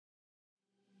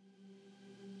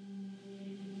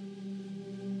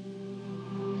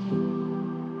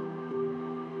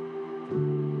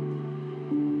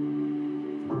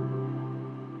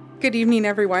Good evening,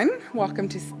 everyone. Welcome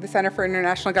to the Center for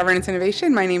International Governance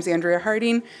Innovation. My name is Andrea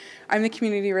Harding. I'm the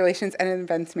Community Relations and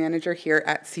Events Manager here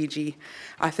at CIGI.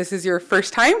 If this is your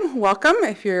first time, welcome.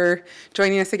 If you're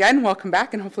joining us again, welcome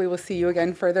back, and hopefully we'll see you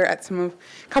again further at a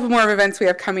couple more events we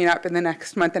have coming up in the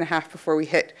next month and a half before we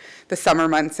hit the summer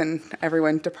months and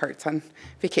everyone departs on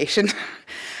vacation.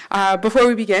 Before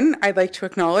we begin, I'd like to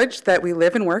acknowledge that we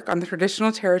live and work on the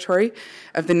traditional territory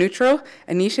of the Neutral,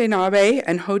 Anishinaabe,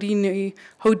 and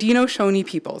Haudenosaunee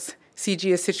peoples.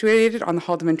 CIGI is situated on the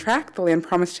Haldimand Tract, the land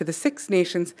promised to the Six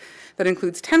Nations that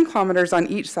includes 10 kilometers on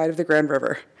each side of the Grand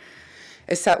River.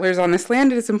 As settlers on this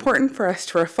land, it is important for us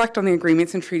to reflect on the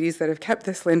agreements and treaties that have kept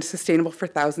this land sustainable for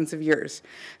thousands of years,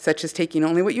 such as taking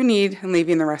only what you need and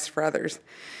leaving the rest for others,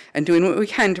 and doing what we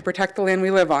can to protect the land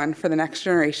we live on for the next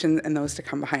generation and those to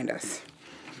come behind us.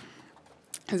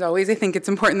 As always, I think it's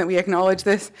important that we acknowledge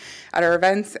this at our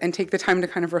events and take the time to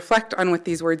kind of reflect on what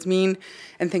these words mean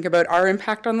and think about our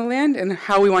impact on the land and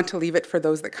how we want to leave it for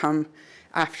those that come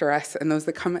after us and those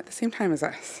that come at the same time as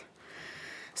us.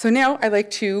 So now I'd like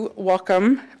to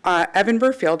welcome Evan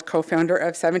Burfield, co-founder of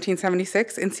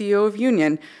 1776 and CEO of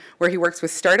Union, where he works with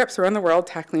startups around the world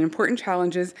tackling important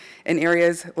challenges in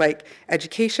areas like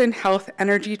education, health,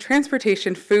 energy,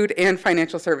 transportation, food, and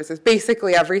financial services.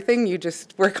 Basically everything, you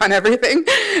just work on everything.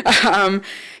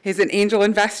 He's an angel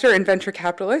investor and venture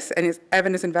capitalist, and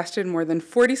Evan has invested in more than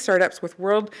 40 startups with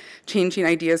world-changing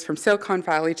ideas from Silicon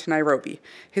Valley to Nairobi.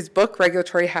 His book,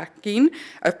 Regulatory Hacking,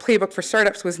 A Playbook for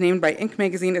Startups, was named by Inc.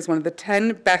 magazine as one of the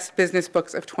 10 best business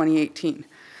books of 2018.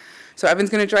 So Evan's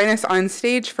going to join us on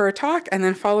stage for a talk, and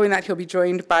then following that, he'll be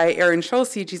joined by Shull,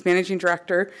 CIGI's Managing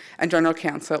Director and General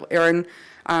Counsel. Aaron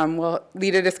will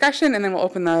lead a discussion, and then we'll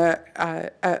open the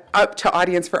up to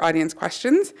audience for audience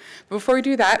questions. But before we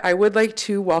do that, I would like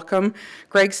to welcome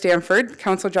Greg Stanford,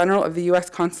 Consul General of the U.S.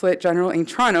 Consulate General in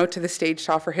Toronto, to the stage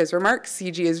to offer his remarks.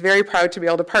 CIGI is very proud to be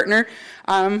able to partner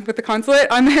with the consulate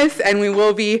on this, and we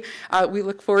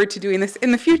look forward to doing this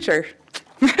in the future.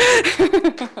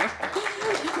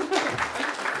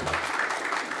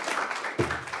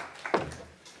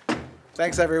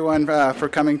 Thanks, everyone, for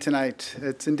coming tonight.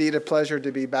 It's indeed a pleasure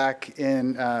to be back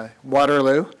in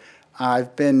Waterloo.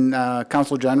 I've been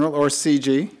Consul General, or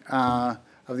CIGI,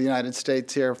 of the United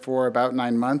States here for about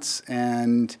 9 months.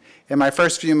 And in my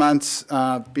first few months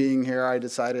being here, I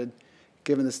decided,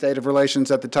 given the state of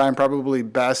relations at the time, probably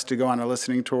best to go on a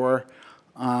listening tour,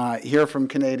 hear from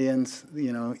Canadians,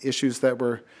 issues that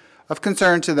were of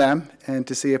concern to them, and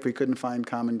to see if we couldn't find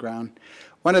common ground.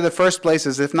 One of the first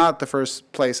places, if not the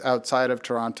first place outside of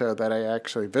Toronto that I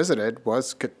actually visited,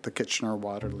 was the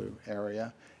Kitchener-Waterloo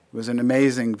area. It was an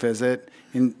amazing visit.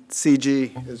 In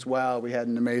CIGI as well, we had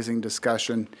an amazing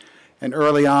discussion. And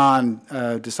early on,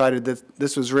 decided that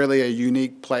this was really a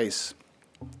unique place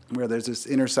where there's this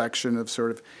intersection of sort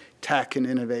of tech and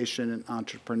innovation and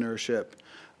entrepreneurship.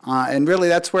 And really,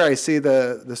 that's where I see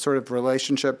the sort of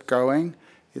relationship going.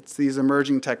 It's these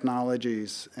emerging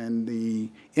technologies and the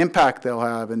impact they'll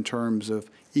have in terms of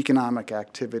economic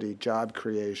activity, job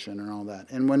creation, and all that.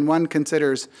 And when one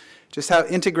considers just how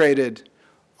integrated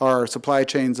our supply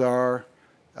chains are,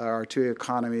 our two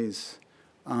economies,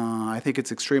 I think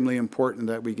it's extremely important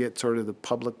that we get sort of the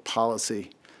public policy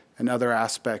and other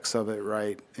aspects of it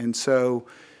right. And so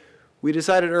we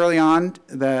decided early on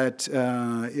that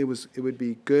it would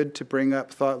be good to bring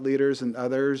up thought leaders and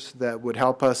others that would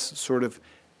help us sort of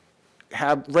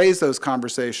raise those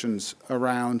conversations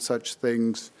around such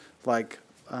things like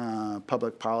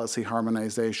public policy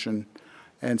harmonization.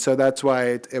 And so that's why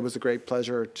it was a great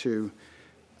pleasure to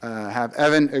have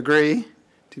Evan agree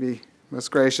to be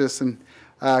most gracious and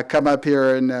come up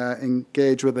here and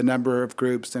engage with a number of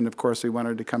groups. And of course, we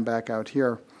wanted to come back out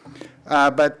here.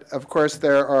 But of course,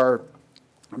 there are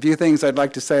a few things I'd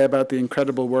like to say about the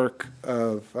incredible work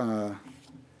of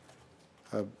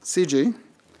CIGI.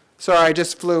 So I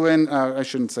just flew in, I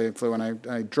shouldn't say flew in,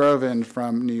 I drove in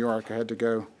from New York. I had to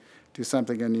go do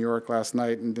something in New York last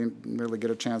night and didn't really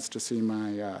get a chance to see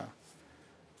my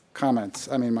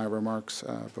my remarks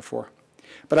before.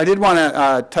 But I did want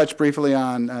to touch briefly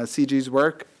on CIGI's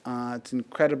work. It's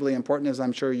incredibly important, as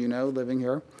I'm sure you know, living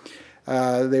here.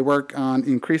 They work on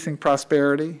increasing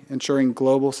prosperity, ensuring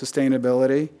global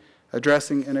sustainability,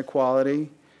 addressing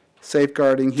inequality,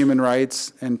 safeguarding human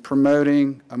rights, and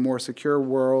promoting a more secure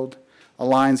world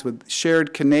aligns with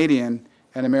shared Canadian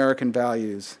and American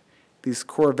values. These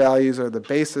core values are the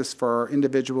basis for our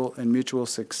individual and mutual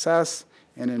success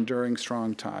and enduring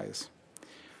strong ties.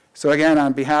 So again,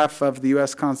 on behalf of the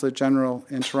U.S. Consulate General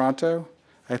in Toronto,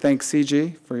 I thank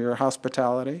CIGI for your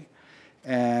hospitality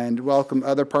and welcome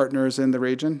other partners in the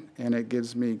region, and it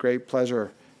gives me great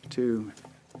pleasure to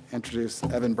introduce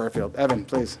Evan Burfield. Evan,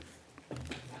 please.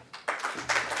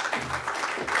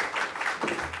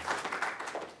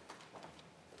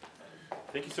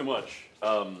 Thank you so much.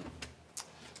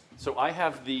 So I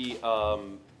have the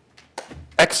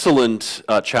excellent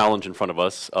challenge in front of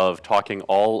us of talking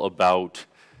all about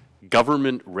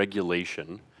government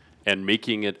regulation and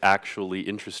making it actually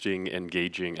interesting,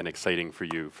 engaging, and exciting for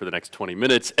you for the next 20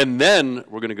 minutes. And then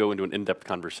we're going to go into an in-depth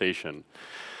conversation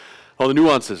on the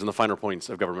nuances and the finer points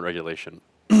of government regulation.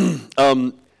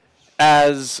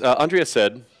 As Andrea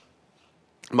said,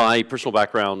 my personal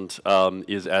background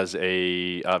is as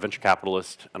a venture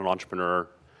capitalist and an entrepreneur,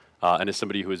 and as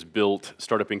somebody who has built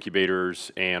startup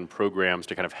incubators and programs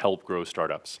to kind of help grow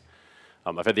startups.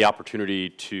 I've had the opportunity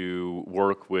to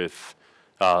work with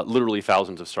literally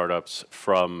thousands of startups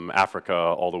from Africa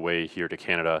all the way here to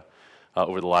Canada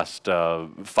over the last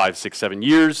 5, 6, 7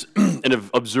 years, and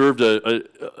have observed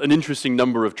an interesting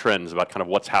number of trends about kind of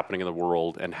what's happening in the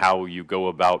world and how you go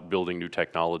about building new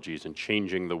technologies and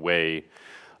changing the way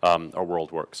our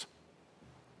world works.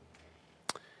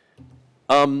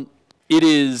 It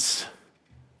is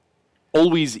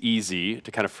always easy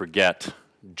to kind of forget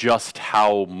just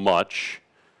how much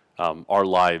our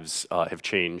lives have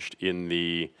changed in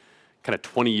the kind of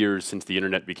 20 years since the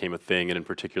internet became a thing, and in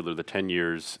particular the 10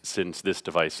 years since this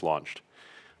device launched.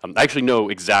 I actually know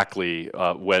exactly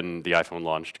when the iPhone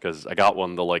launched, because I got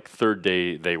one the third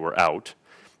day they were out,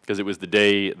 because it was the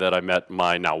day that I met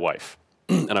my now wife.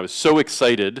 And I was so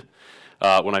excited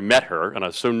when I met her, and I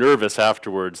was so nervous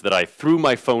afterwards that I threw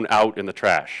my phone out in the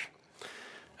trash.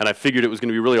 And I figured it was going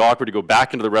to be really awkward to go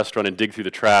back into the restaurant and dig through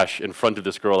the trash in front of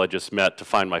this girl I just met to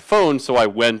find my phone, so I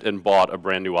went and bought a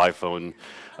brand new iPhone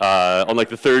on the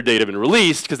third day it had been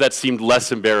released, because that seemed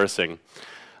less embarrassing.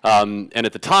 And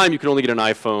at the time, you could only get an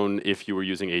iPhone if you were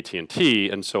using AT&T,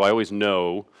 and so I always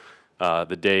know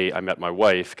the day I met my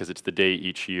wife, because it's the day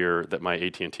each year that my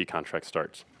AT&T contract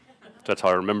starts. So that's how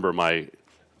I remember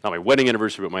not my wedding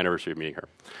anniversary, but my anniversary of meeting her.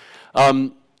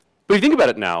 But if you think about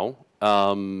it now,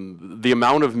 the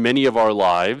amount of many of our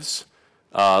lives,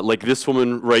 like this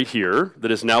woman right here, that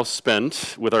is now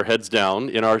spent with our heads down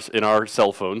in our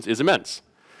cell phones, is immense.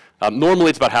 Normally,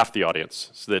 it's about half the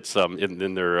audience that's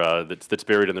that's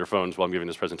buried in their phones while I'm giving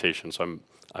this presentation. So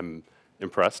I'm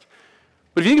impressed.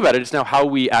 But if you think about it, it's now how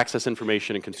we access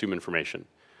information and consume information.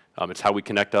 It's how we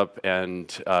connect up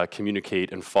and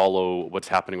communicate and follow what's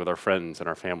happening with our friends and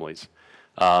our families.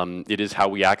 It is how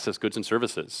we access goods and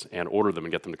services and order them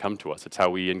and get them to come to us. It's how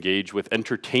we engage with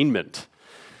entertainment,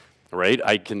 right?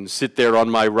 I can sit there on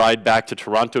my ride back to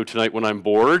Toronto tonight when I'm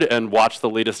bored and watch the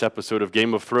latest episode of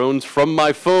Game of Thrones from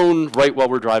my phone right while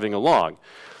we're driving along.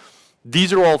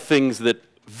 These are all things that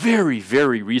very,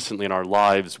 very recently in our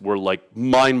lives were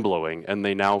mind-blowing, and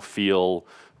they now feel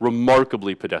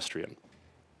remarkably pedestrian.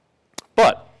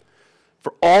 But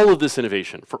for all of this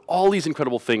innovation, for all these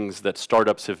incredible things that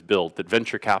startups have built, that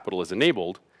venture capital has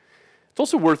enabled, it's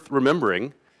also worth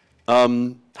remembering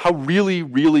how really,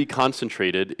 really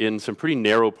concentrated in some pretty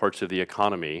narrow parts of the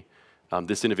economy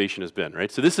this innovation has been,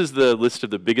 right? So this is the list of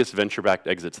the biggest venture-backed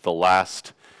exits of the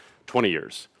last 20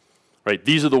 years, right?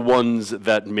 These are the ones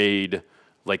that made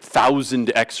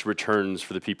 1,000x returns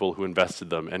for the people who invested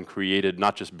them and created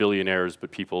not just billionaires,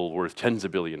 but people worth tens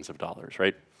of billions of dollars,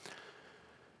 right?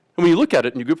 And when you look at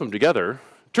it and you group them together,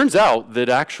 it turns out that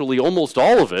actually almost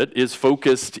all of it is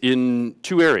focused in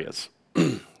two areas.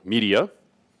 Media,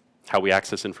 how we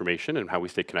access information and how we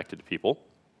stay connected to people,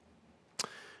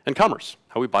 and commerce,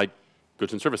 how we buy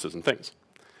goods and services and things.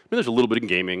 I mean, there's a little bit in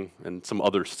gaming and some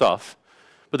other stuff,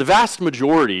 but the vast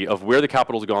majority of where the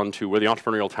capital's gone to, where the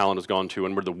entrepreneurial talent has gone to,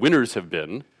 and where the winners have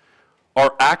been,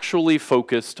 are actually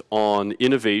focused on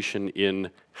innovation in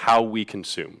how we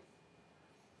consume.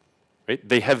 Right?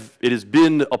 It has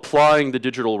been applying the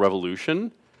digital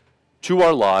revolution to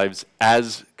our lives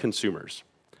as consumers.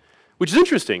 Which is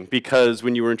interesting, because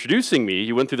when you were introducing me,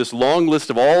 you went through this long list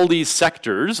of all these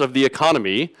sectors of the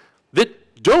economy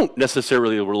that don't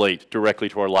necessarily relate directly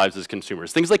to our lives as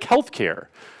consumers. Things like healthcare,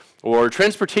 or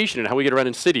transportation and how we get around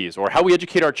in cities, or how we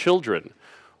educate our children,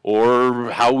 or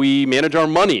how we manage our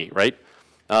money, right?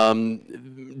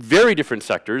 Very different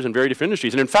sectors and very different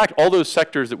industries. And in fact, all those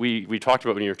sectors that we talked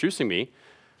about when you were introducing me,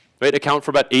 right, account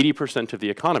for about 80% of the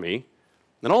economy.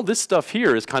 And all this stuff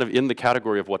here is kind of in the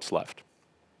category of what's left.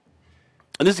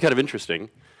 And this is kind of interesting,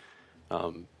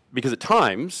 because at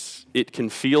times it can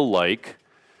feel like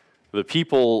the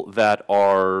people that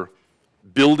are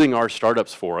building our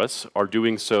startups for us are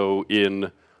doing so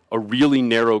in a really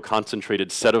narrow,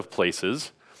 concentrated set of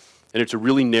places, and it's a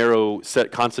really narrow,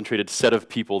 concentrated set of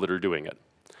people that are doing it.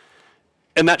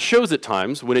 And that shows at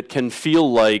times when it can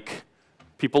feel like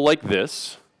people like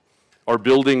this are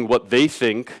building what they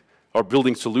think, are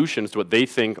building solutions to what they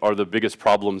think are the biggest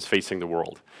problems facing the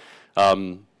world.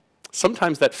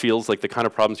 Sometimes that feels like the kind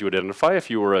of problems you would identify if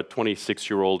you were a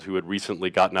 26-year-old who had recently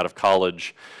gotten out of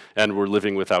college and were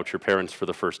living without your parents for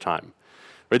the first time.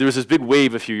 Right? There was this big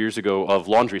wave a few years ago of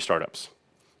laundry startups.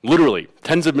 Literally,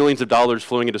 tens of millions of dollars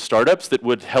flowing into startups that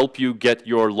would help you get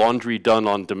your laundry done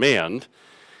on demand.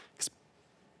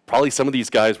 Probably some of these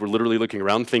guys were literally looking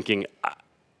around thinking,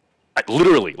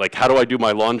 literally, like, how do I do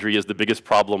my laundry is the biggest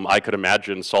problem I could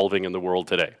imagine solving in the world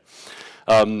today.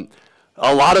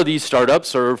 A lot of these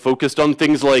startups are focused on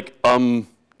things like, I'm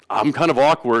kind of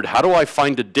awkward. How do I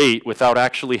find a date without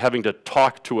actually having to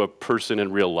talk to a person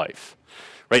in real life?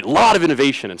 Right? A lot of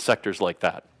innovation in sectors like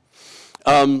that.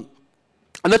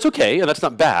 And that's okay, and that's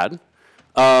not bad,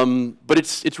 but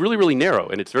it's really, really narrow,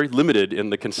 and it's very limited in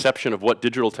the conception of what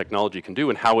digital technology can do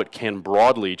and how it can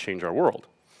broadly change our world.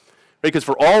 Right? Because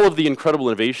for all of the incredible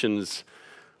innovations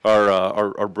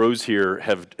our bros here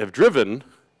have driven,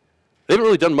 they haven't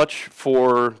really done much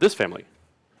for this family.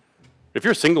 If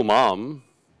you're a single mom,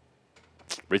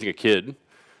 raising a kid,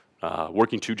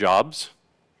 working 2 jobs,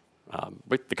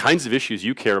 the kinds of issues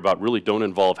you care about really don't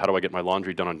involve how do I get my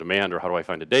laundry done on demand or how do I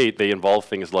find a date. They involve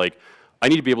things like, I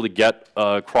need to be able to get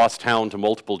across town to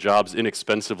multiple jobs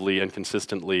inexpensively and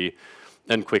consistently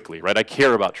and quickly, right? I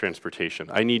care about transportation.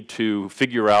 I need to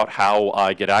figure out how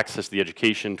I get access to the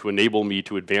education to enable me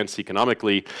to advance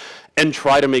economically and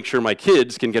try to make sure my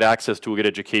kids can get access to a good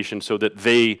education so that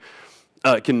they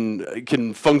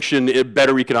can function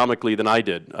better economically than I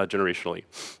did generationally.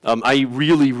 I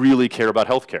really, really care about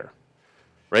healthcare.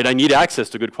 Right? I need access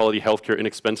to good quality healthcare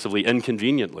inexpensively and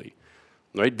conveniently.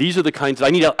 Right? These are the kinds, I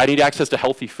need access to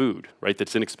healthy food, right,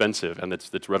 that's inexpensive and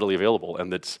that's readily available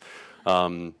and that's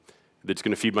going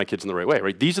to feed my kids in the right way.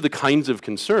 Right? These are the kinds of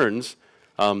concerns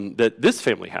that this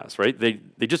family has, right? They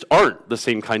just aren't the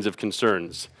same kinds of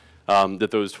concerns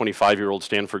that those 25-year-old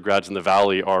Stanford grads in the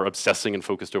Valley are obsessing and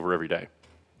focused over every day.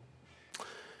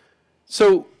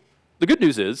 So the good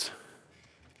news is,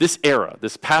 this era,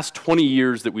 this past 20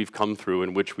 years that we've come through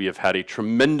in which we have had a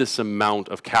tremendous amount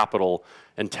of capital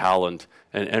and talent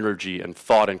and energy and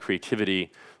thought and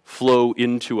creativity flow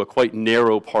into a quite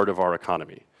narrow part of our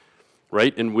economy,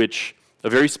 right? In which a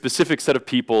very specific set of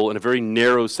people and a very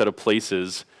narrow set of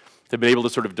places have been able to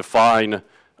sort of define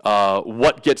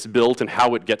what gets built and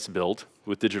how it gets built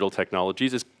with digital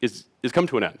technologies is come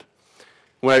to an end.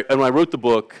 When I wrote the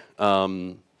book,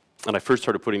 and I first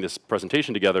started putting this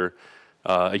presentation together,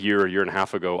 a year and a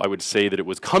half ago, I would say that it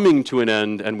was coming to an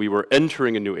end and we were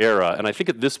entering a new era. And I think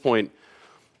at this point,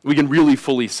 we can really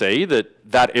fully say that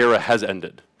that era has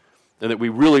ended and that we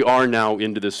really are now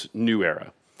into this new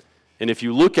era. And if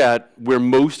you look at where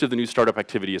most of the new startup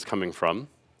activity is coming from,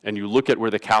 and you look at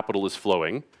where the capital is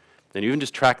flowing, and you even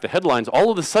just track the headlines, all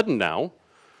of a sudden now,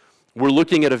 we're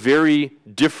looking at a very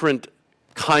different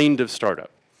kind of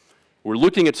startup. We're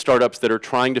looking at startups that are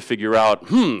trying to figure out,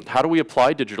 how do we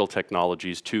apply digital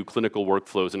technologies to clinical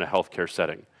workflows in a healthcare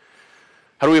setting?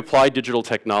 How do we apply digital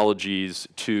technologies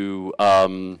to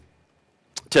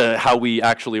how we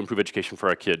actually improve education for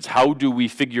our kids? How do we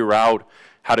figure out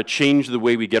how to change the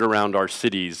way we get around our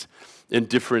cities in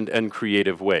different and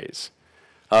creative ways?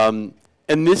 And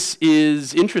this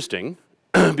is interesting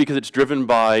because it's driven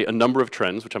by a number of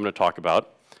trends, which I'm going to talk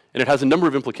about, and it has a number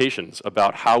of implications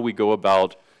about how we go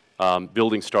about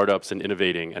building startups and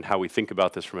innovating and how we think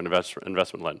about this from an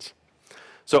investment lens.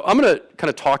 So I'm going to kind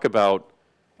of talk about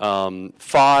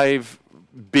 5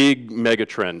 big mega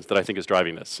trends that I think is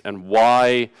driving this and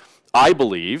why I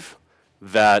believe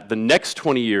that the next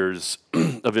 20 years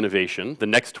of innovation, the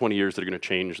next 20 years that are going to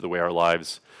change the way our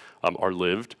lives are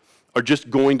lived, are just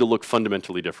going to look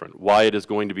fundamentally different. Why it is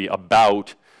going to be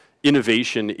about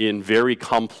innovation in very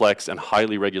complex and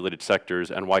highly regulated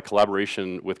sectors, and why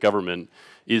collaboration with government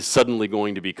is suddenly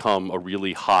going to become a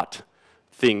really hot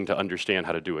thing to understand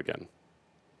how to do again.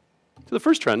 So the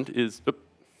first trend is,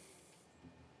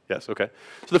 yes, okay.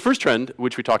 So the first trend,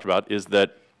 which we talked about, is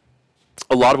that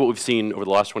a lot of what we've seen over the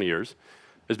last 20 years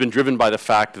has been driven by the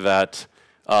fact that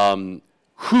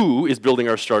who is building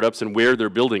our startups and where they're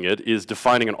building it is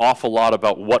defining an awful lot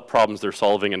about what problems they're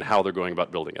solving and how they're going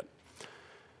about building it.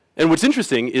 And what's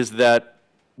interesting is that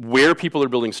where people are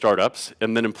building startups,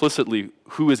 and then implicitly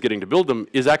who is getting to build them,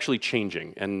 is actually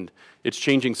changing. And it's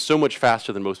changing so much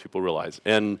faster than most people realize.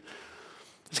 And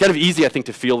it's kind of easy, I think,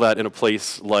 to feel that in a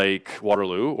place like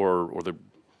Waterloo or the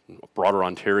broader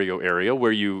Ontario area,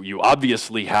 where you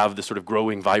obviously have this sort of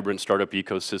growing, vibrant startup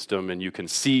ecosystem, and you can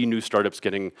see new startups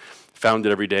getting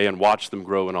founded every day and watch them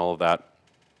grow and all of that.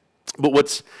 But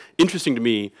what's interesting to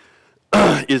me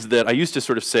is that I used to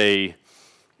sort of say,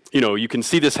 you can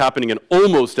see this happening in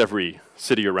almost every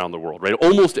city around the world, right?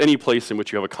 Almost any place in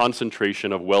which you have a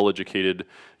concentration of well-educated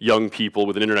young people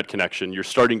with an internet connection, you're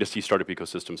starting to see startup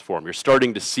ecosystems form. You're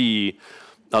starting to see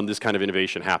this kind of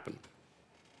innovation happen.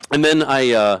 And then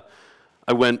I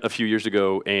went a few years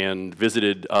ago and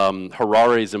visited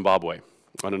Harare, Zimbabwe,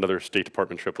 on another State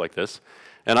Department trip like this.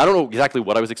 And I don't know exactly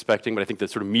what I was expecting, but I think the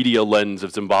sort of media lens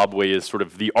of Zimbabwe is sort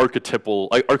of the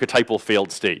archetypal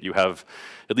failed state. You have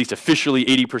at least officially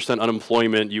 80%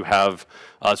 unemployment. You have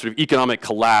sort of economic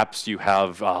collapse. You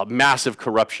have massive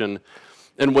corruption.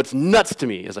 And what's nuts to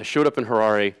me is I showed up in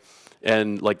Harare,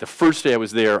 and like the first day I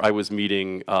was there, I was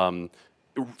meeting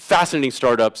fascinating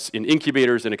startups in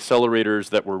incubators and accelerators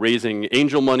that were raising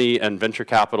angel money and venture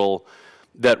capital,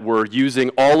 that were using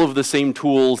all of the same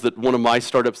tools that one of my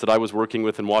startups that I was working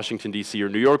with in Washington, D.C. or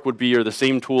New York would be, or the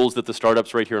same tools that the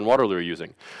startups right here in Waterloo are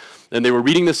using. And they were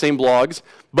reading the same blogs,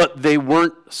 but they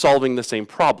weren't solving the same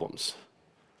problems,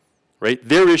 right?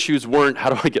 Their issues weren't,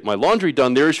 how do I get my laundry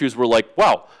done? Their issues were like,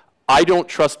 wow, I don't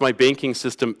trust my banking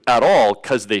system at all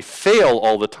because they fail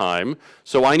all the time,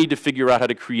 so I need to figure out how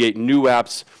to create new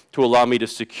apps to allow me to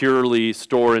securely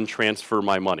store and transfer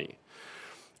my money.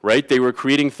 Right? They were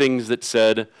creating things that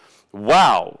said,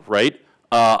 wow, right?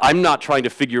 I'm not trying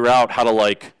to figure out how to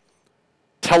like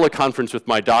teleconference with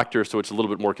my doctor so it's a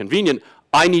little bit more convenient.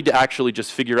 I need to actually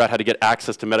just figure out how to get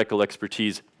access to medical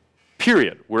expertise,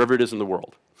 period, wherever it is in the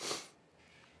world.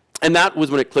 And that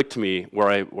was when it clicked to me, where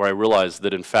I realized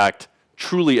that in fact,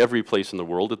 truly every place in the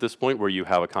world at this point where you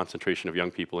have a concentration of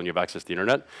young people and you have access to the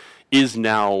internet is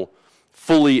now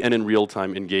fully and in real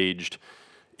time engaged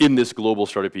in this global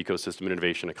startup ecosystem and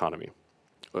innovation economy.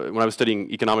 When I was studying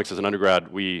economics as an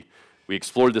undergrad, we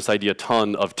explored this idea a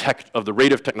ton of the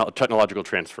rate of technological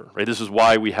transfer. Right? This is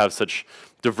why we have such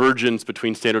divergence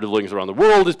between standard of living around the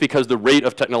world, is because the rate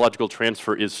of technological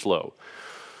transfer is slow.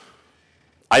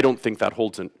 I don't think that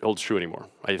holds true anymore.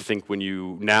 I think when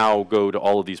you now go to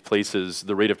all of these places,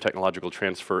 the rate of technological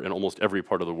transfer in almost every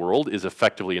part of the world is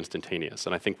effectively instantaneous.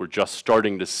 And I think we're just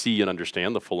starting to see and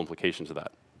understand the full implications of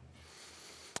that.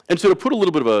 And so to put a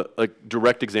little bit of a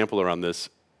direct example around this,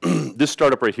 this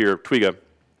startup right here, Twiga,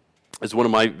 is one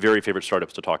of my very favorite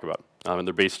startups to talk about. And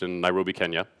they're based in Nairobi,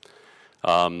 Kenya.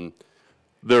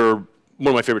 They're one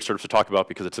of my favorite startups to talk about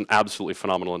because it's an absolutely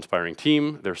phenomenal, inspiring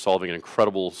team. They're solving an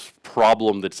incredible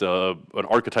problem that's an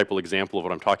archetypal example of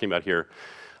what I'm talking about here.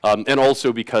 And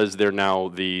also because they're now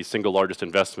the single largest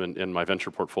investment in my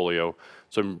venture portfolio.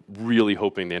 So I'm really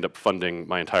hoping they end up funding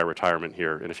my entire retirement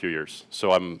here in a few years.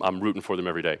 So I'm rooting for them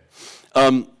every day.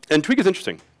 And Twiga is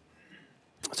interesting.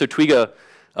 So Twiga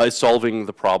is solving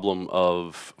the problem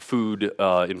of food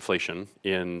inflation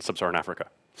in sub-Saharan Africa.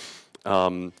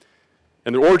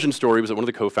 And their origin story was that one of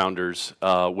the co-founders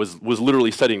was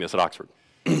literally studying this at Oxford.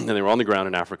 And they were on the ground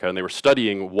in Africa, and they were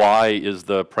studying why is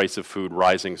the price of food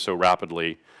rising so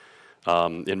rapidly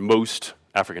in most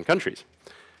African countries.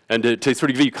 And to sort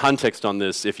of give you context on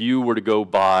this, if you were to go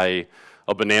buy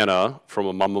a banana from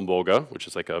a mama mboga, which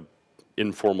is like a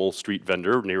informal street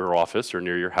vendor near your office or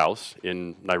near your house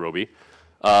in Nairobi,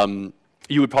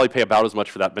 you would probably pay about as much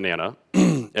for that banana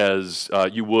as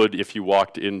you would if you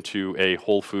walked into a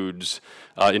Whole Foods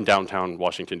in downtown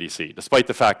Washington, D.C., despite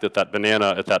the fact that that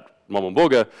banana at that mama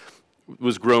mboga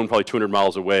was grown probably 200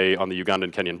 miles away on the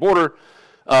Ugandan-Kenyan border.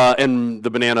 And the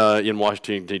banana in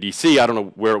Washington, D.C., I don't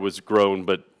know where it was grown,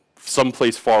 but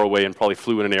someplace far away, and probably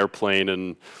flew in an airplane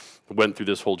and went through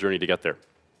this whole journey to get there.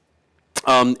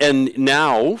 And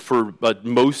now, for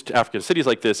most African cities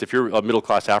like this, if you're a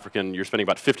middle-class African, you're spending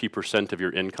about 50% of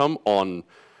your income on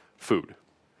food,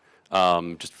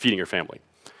 just feeding your family.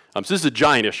 So this is a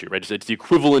giant issue, right? It's the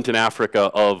equivalent in Africa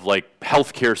of like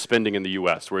healthcare spending in the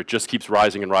US, where it just keeps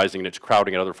rising and rising, and it's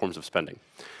crowding at other forms of spending.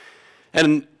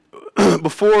 And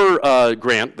before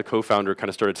Grant, the co-founder, kind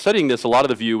of started studying this, a lot of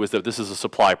the view was that this is a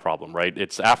supply problem, right?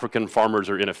 It's African farmers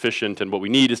are inefficient, and what we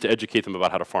need is to educate them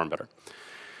about how to farm better.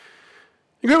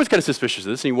 And Grant was kind of suspicious of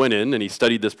this, and he went in and he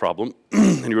studied this problem,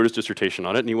 and he wrote his dissertation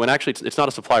on it, and he went, actually, it's not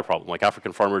a supply problem. Like,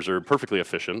 African farmers are perfectly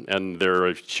efficient, and they're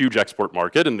a huge export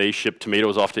market, and they ship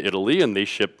tomatoes off to Italy, and they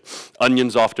ship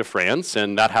onions off to France,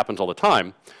 and that happens all the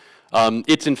time.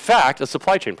 It's, in fact, a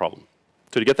supply chain problem.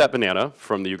 So to get that banana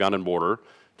from the Ugandan border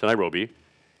to Nairobi,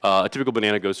 a typical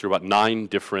banana goes through about 9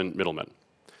 different middlemen.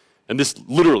 And this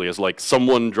literally is like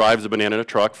someone drives a banana in a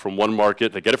truck from one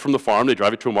market, they get it from the farm, they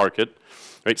drive it to a market,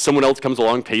 right? Someone else comes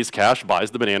along, pays cash,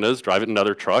 buys the bananas, drive it in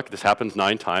another truck. This happens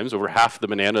 9 times. Over half the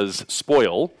bananas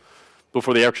spoil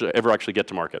before they ever actually get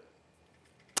to market.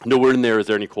 Nowhere in there is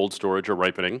there any cold storage or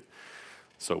ripening.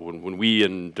 So when we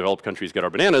in developed countries get our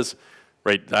bananas,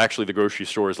 right? Actually, the grocery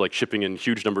store is like shipping in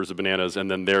huge numbers of bananas, and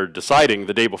then they're deciding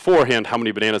the day beforehand how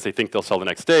many bananas they think they'll sell the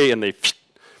next day, and they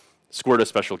squirt a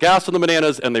special gas on the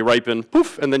bananas, and they ripen,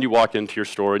 poof, and then you walk into your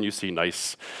store and you see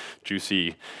nice,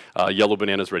 juicy, yellow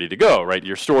bananas ready to go, right?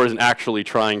 Your store isn't actually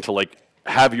trying to like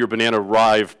have your banana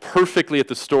arrive perfectly at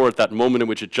the store at that moment in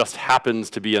which it just happens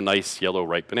to be a nice yellow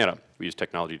ripe banana. We use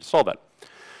technology to solve that.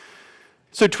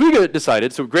 So Grant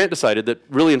decided that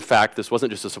really, in fact, this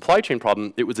wasn't just a supply chain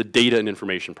problem, it was a data and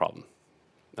information problem.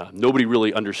 Nobody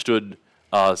really understood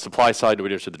supply side,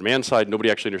 nobody understood the demand side,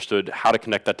 nobody actually understood how to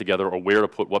connect that together or where to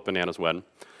put what bananas when.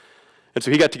 And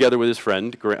so he got together with his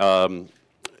friend,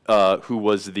 who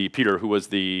was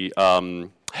the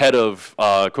head of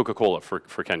Coca-Cola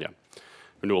for Kenya,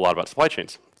 who knew a lot about supply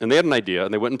chains. And they had an idea,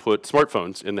 and they went and put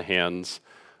smartphones in the hands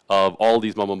of all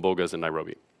these mama mbogas in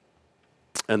Nairobi.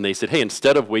 And they said, hey,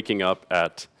 instead of waking up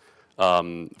at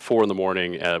 4 in the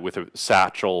morning with a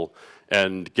satchel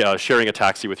and sharing a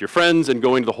taxi with your friends and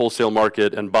going to the wholesale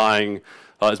market and buying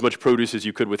as much produce as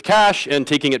you could with cash and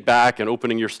taking it back and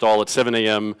opening your stall at 7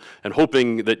 a.m. and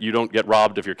hoping that you don't get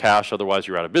robbed of your cash, otherwise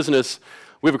you're out of business,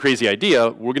 we have a crazy idea.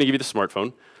 We're going to give you the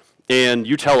smartphone, and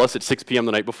you tell us at 6 p.m.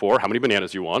 the night before how many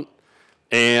bananas you want,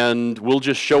 and we'll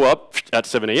just show up at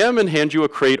 7 a.m. and hand you a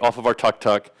crate off of our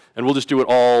tuk-tuk, and we'll just do it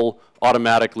all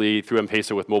automatically through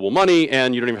M-Pesa with mobile money,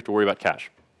 and you don't even have to worry about cash.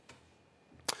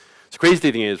 So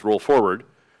crazy thing is, roll forward,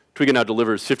 Twiga now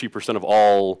delivers 50% of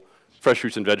all fresh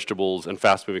fruits and vegetables and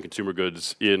fast-moving consumer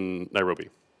goods in Nairobi.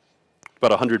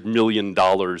 About $100 million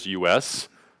US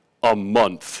a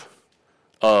month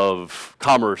of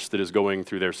commerce that is going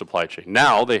through their supply chain.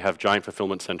 Now they have giant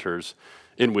fulfillment centers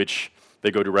in which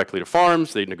they go directly to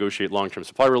farms, they negotiate long-term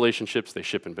supply relationships, they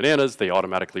ship in bananas, they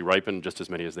automatically ripen just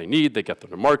as many as they need, they get them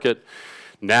to market.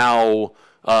 Now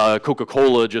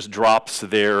Coca-Cola just drops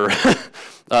their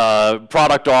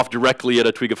product off directly at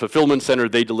a Twiga fulfillment center,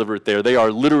 they deliver it there. They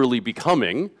are literally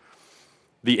becoming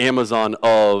the Amazon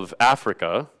of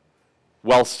Africa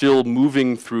while still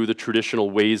moving through the traditional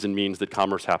ways and means that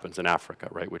commerce happens in Africa,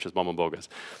 right, which is mama mbogas.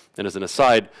 And as an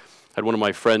aside, I had one of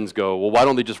my friends go, well, why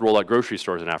don't they just roll out grocery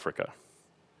stores in Africa?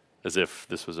 As if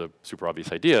this was a super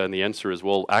obvious idea. And the answer is,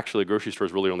 well, actually, a grocery store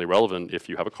is really only relevant if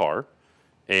you have a car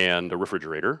and a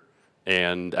refrigerator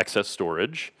and excess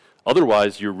storage.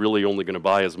 Otherwise, you're really only going to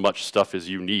buy as much stuff as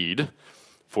you need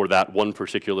for that one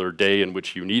particular day in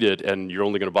which you need it, and you're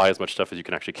only going to buy as much stuff as you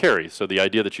can actually carry. So the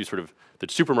idea that that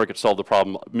supermarkets solve the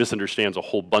problem misunderstands a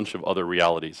whole bunch of other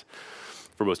realities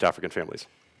for most African families.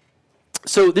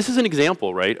 So this is an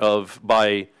example, right, of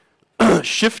by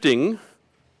shifting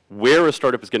where a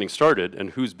startup is getting started and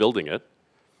who's building it,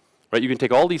 right? You can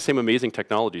take all these same amazing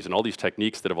technologies and all these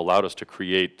techniques that have allowed us to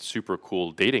create super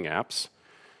cool dating apps,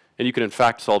 and you can in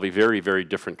fact solve a very, very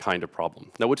different kind of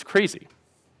problem. Now what's crazy,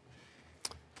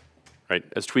 right,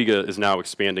 as Twiga is now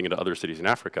expanding into other cities in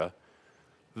Africa,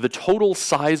 the total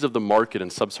size of the market in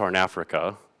sub-Saharan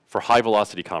Africa for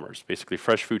high-velocity commerce, basically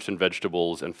fresh fruits and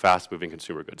vegetables and fast-moving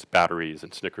consumer goods, batteries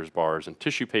and Snickers bars and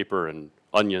tissue paper and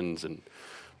onions and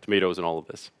tomatoes and all of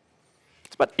this,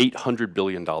 it's about $800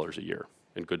 billion a year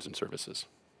in goods and services.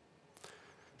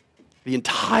 The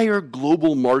entire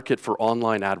global market for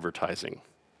online advertising,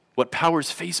 what powers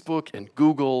Facebook and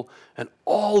Google and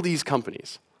all these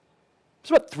companies, it's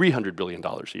about $300 billion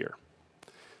a year.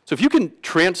 So if you can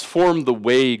transform the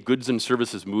way goods and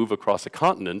services move across a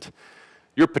continent,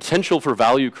 your potential for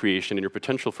value creation and your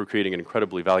potential for creating an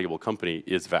incredibly valuable company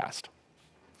is vast.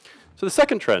 So the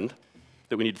second trend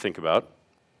that we need to think about,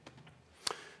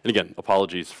 and again,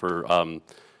 apologies for,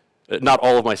 not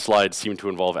all of my slides seem to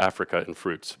involve Africa and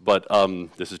fruits, but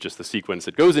this is just the sequence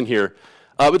that goes in here.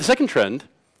 But the second trend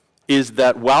is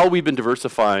that while we've been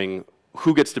diversifying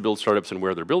who gets to build startups and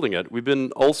where they're building it, we've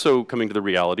been also coming to the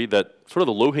reality that sort of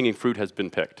the low-hanging fruit has been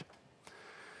picked.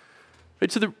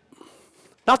 Right, so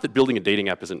not that building a dating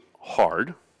app isn't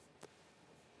hard,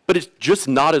 but it's just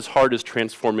not as hard as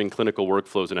transforming clinical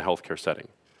workflows in a healthcare setting.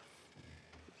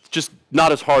 It's just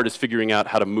not as hard as figuring out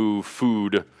how to move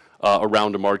food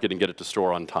around a market and get it to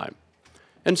store on time.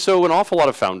 And so an awful lot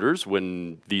of founders,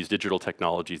 when these digital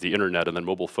technologies, the internet and then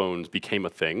mobile phones became a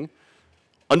thing,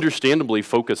 understandably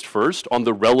focused first on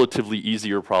the relatively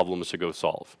easier problems to go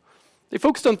solve. They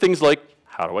focused on things like,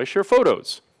 how do I share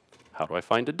photos? How do I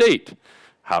find a date?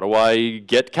 How do I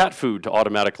get cat food to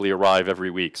automatically arrive every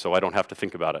week so I don't have to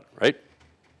think about it, right?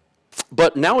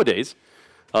 But nowadays,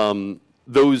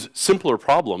 those simpler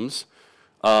problems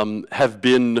have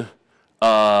been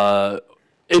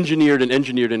engineered and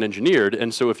engineered and engineered.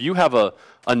 And so if you have a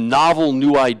novel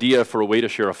new idea for a way to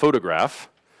share a photograph,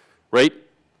 right,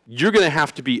 you're going to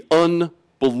have to be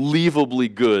unbelievably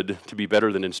good to be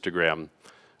better than Instagram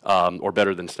or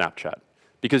better than Snapchat.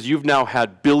 Because you've now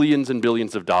had billions and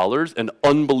billions of dollars and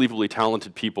unbelievably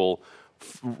talented people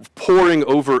pouring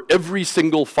over every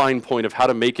single fine point of how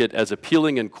to make it as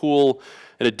appealing and cool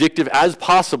and addictive as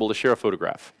possible to share a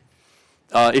photograph.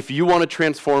 If you want to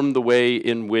transform the way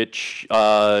in which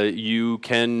you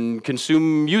can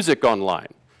consume music online,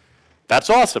 that's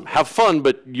awesome. Have fun,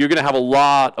 but you're going to have a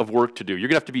lot of work to do. You're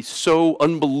going to have to be so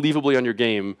unbelievably on your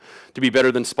game to be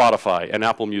better than Spotify and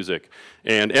Apple Music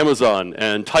and Amazon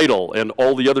and Tidal and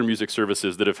all the other music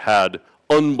services that have had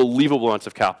unbelievable amounts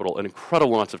of capital and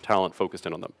incredible amounts of talent focused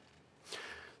in on them.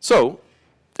 So,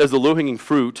 as the low-hanging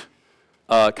fruit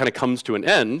kind of comes to an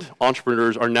end,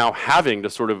 entrepreneurs are now having to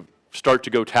sort of start to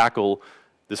go tackle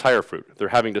this higher fruit. They're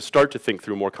having to start to think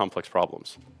through more complex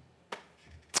problems.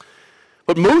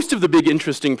 But most of the big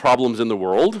interesting problems in the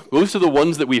world, most of the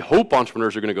ones that we hope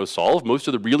entrepreneurs are going to go solve, most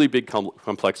of the really big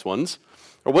complex ones,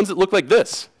 are ones that look like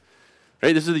this.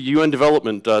 Right? This is the UN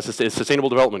Sustainable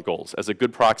Development Goals as a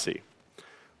good proxy.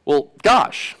 Well,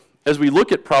 gosh, as we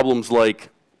look at problems like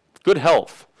good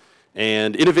health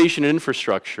and innovation in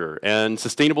infrastructure and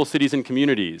sustainable cities and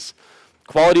communities,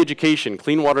 quality education,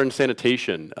 clean water and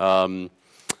sanitation,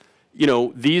 you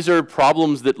know, these are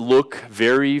problems that look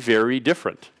very, very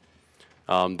different.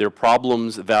 They're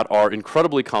problems that are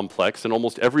incredibly complex, and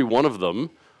almost every one of them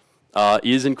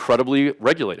is incredibly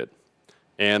regulated.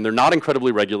 And they're not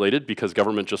incredibly regulated because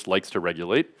government just likes to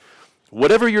regulate.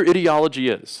 Whatever your ideology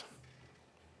is,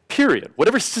 period,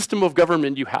 whatever system of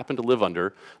government you happen to live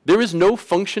under, there is no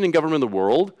functioning government in the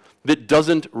world that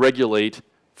doesn't regulate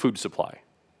food supply.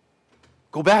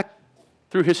 Go back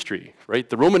through history, right?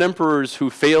 The Roman emperors who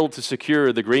failed to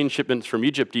secure the grain shipments from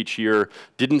Egypt each year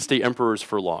didn't stay emperors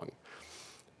for long.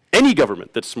 Any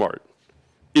government that's smart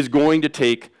is going to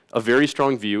take a very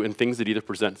strong view in things that either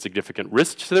present significant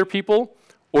risks to their people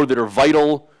or that are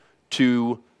vital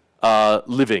to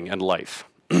living and life.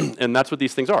 And that's what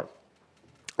these things are.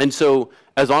 And so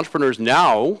as entrepreneurs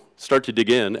now start to dig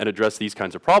in and address these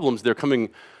kinds of problems, they're coming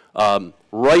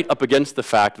right up against the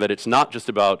fact that it's not just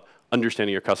about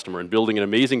understanding your customer and building an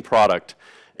amazing product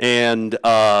and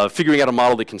figuring out a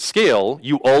model that can scale.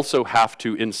 You also have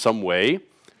to, in some way,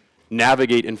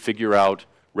 navigate and figure out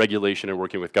regulation and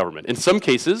working with government. In some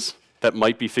cases, that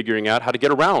might be figuring out how to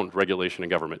get around regulation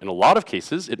and government. In a lot of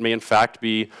cases, it may in fact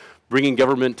be bringing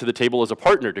government to the table as a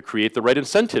partner to create the right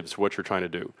incentives for what you're trying to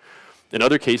do. In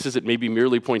other cases, it may be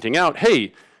merely pointing out,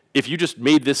 hey, if you just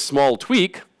made this small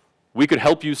tweak, we could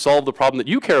help you solve the problem that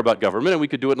you care about government, and we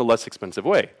could do it in a less expensive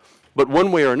way. But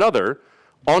one way or another,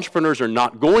 entrepreneurs are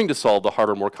not going to solve the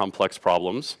harder, more complex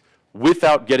problems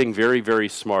without getting very, very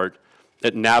smart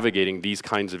at navigating these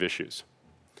kinds of issues.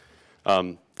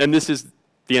 And this is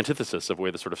the antithesis of the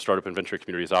way the sort of startup and venture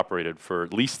community has operated for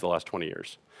at least the last 20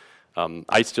 years.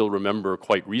 I still remember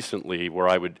quite recently where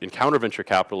I would encounter venture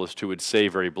capitalists who would say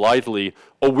very blithely,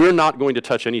 oh, we're not going to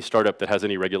touch any startup that has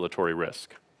any regulatory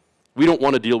risk. We don't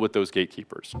want to deal with those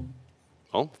gatekeepers.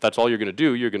 Well, if that's all you're going to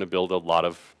do, you're going to build a lot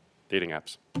of dating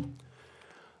apps.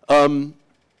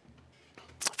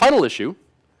 Final issue,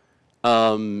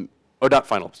 or not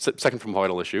final, second from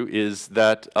final issue, is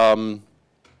that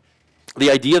the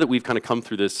idea that we've kind of come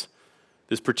through this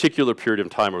particular period of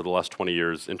time over the last 20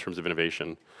 years in terms of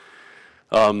innovation,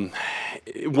 one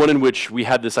in which we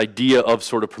had this idea of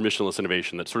sort of permissionless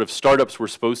innovation, that sort of startups were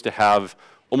supposed to have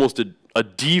almost a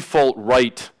default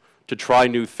right to try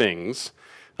new things,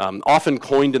 often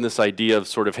coined in this idea of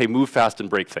sort of, hey, move fast and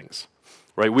break things.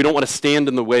 Right? We don't want to stand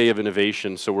in the way of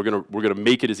innovation, so we're going to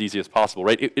make it as easy as possible.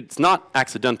 Right? It's not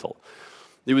accidental.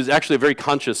 It was actually a very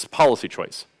conscious policy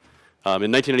choice.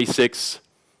 In 1996,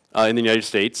 in the United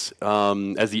States,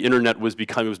 as the internet was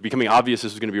becoming obvious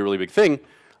this was going to be a really big thing,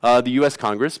 the U.S.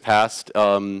 Congress passed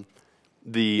the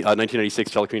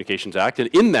 1996 Telecommunications Act, and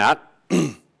in that,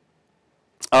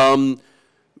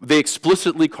 they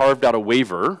explicitly carved out a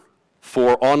waiver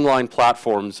for online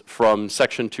platforms from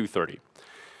Section 230.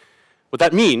 What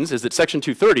that means is that Section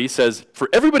 230 says, for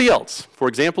everybody else, for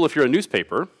example, if you're a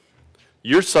newspaper,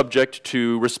 you're subject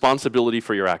to responsibility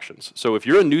for your actions. So if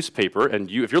you're a newspaper,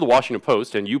 and if you're the Washington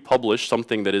Post, and you publish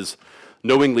something that is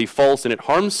knowingly false and it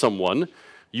harms someone,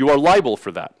 you are liable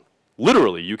for that.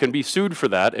 Literally, you can be sued for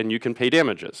that, and you can pay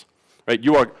damages. Right?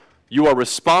 You are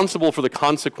responsible for the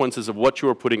consequences of what you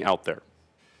are putting out there.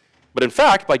 But in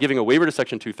fact, by giving a waiver to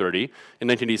Section 230 in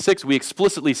 1986, we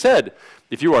explicitly said,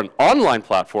 if you are an online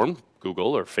platform,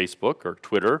 Google or Facebook or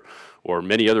Twitter or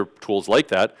many other tools like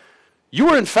that, you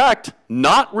are in fact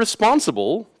not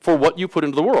responsible for what you put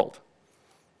into the world.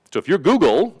 So if you're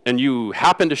Google and you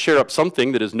happen to share up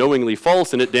something that is knowingly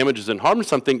false and it damages and harms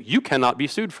something, you cannot be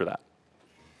sued for that.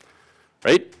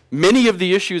 Right? Many of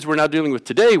the issues we're now dealing with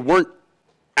today weren't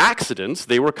accidents,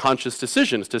 they were conscious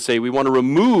decisions to say we want to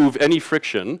remove any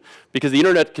friction because the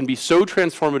internet can be so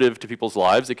transformative to people's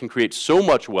lives, it can create so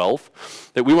much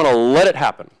wealth that we want to let it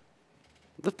happen.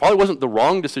 That probably wasn't the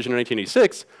wrong decision in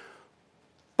 1986,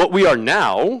 but we are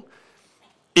now,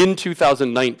 in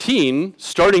 2019,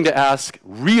 starting to ask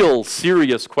real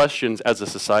serious questions as a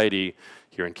society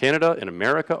here in Canada, in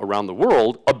America, around the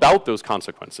world, about those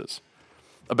consequences.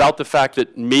 About the fact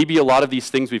that maybe a lot of these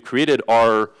things we've created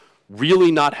are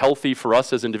really not healthy for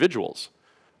us as individuals.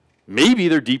 Maybe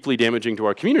they're deeply damaging to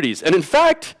our communities. And in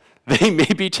fact, they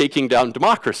may be taking down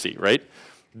democracy, right?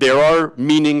 There are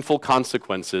meaningful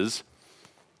consequences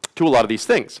to a lot of these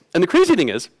things. And the crazy thing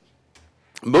is,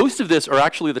 most of this are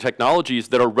actually the technologies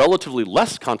that are relatively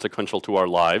less consequential to our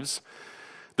lives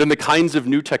than the kinds of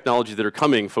new technologies that are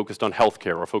coming focused on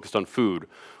healthcare or focused on food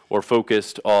or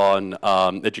focused on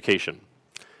education.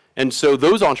 And so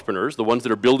those entrepreneurs, the ones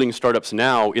that are building startups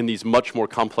now in these much more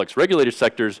complex regulated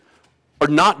sectors, are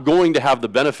not going to have the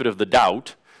benefit of the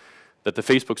doubt that the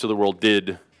Facebooks of the world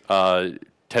did 10,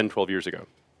 12 years ago.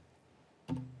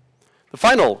 The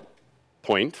final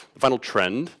point, the final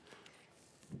trend,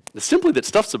 is simply that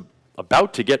stuff's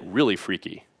about to get really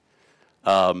freaky.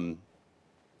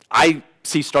 I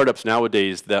see startups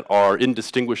nowadays that are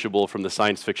indistinguishable from the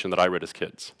science fiction that I read as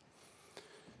kids.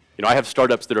 You know, I have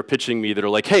startups that are pitching me that are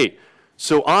like, hey,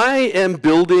 so I am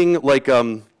building like,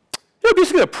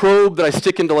 basically a probe that I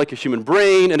stick into like a human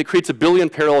brain, and it creates 1 billion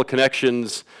parallel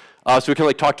connections, so we can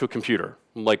like talk to a computer.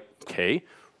 I'm like, okay,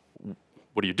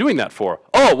 what are you doing that for?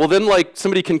 Oh, well then like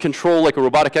somebody can control like a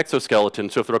robotic exoskeleton,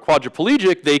 so if they're a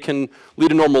quadriplegic, they can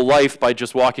lead a normal life by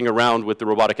just walking around with the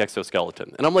robotic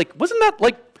exoskeleton. And I'm like, wasn't that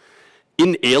like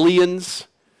in Aliens,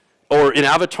 or in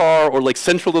Avatar, or like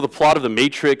central to the plot of The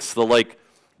Matrix, the like,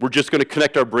 we're just going to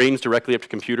connect our brains directly up to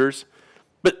computers?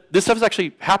 But this stuff is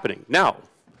actually happening now,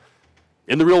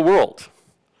 in the real world,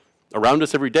 around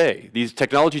us every day. These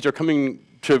technologies are coming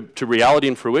to reality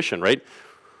and fruition, right?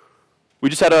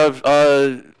 We just had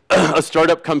a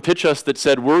startup come pitch us that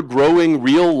said, we're growing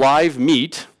real live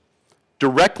meat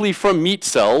directly from meat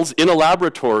cells in a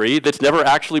laboratory that's never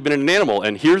actually been in an animal.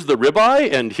 And here's the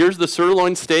ribeye, and here's the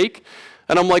sirloin steak.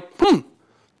 And I'm like,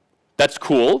 that's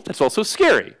cool. That's also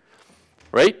scary.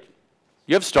 Right?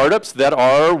 You have startups that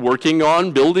are working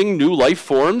on building new life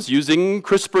forms using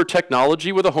CRISPR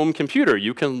technology with a home computer.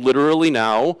 You can literally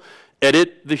now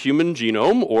edit the human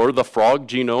genome or the frog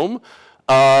genome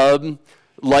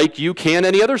like you can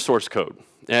any other source code.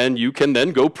 And you can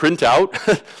then go print out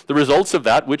the results of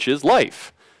that, which is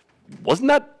life. Wasn't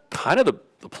that kind of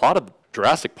the plot of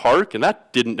Jurassic Park? And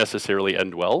that didn't necessarily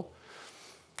end well.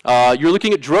 You're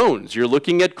looking at drones. You're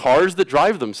looking at cars that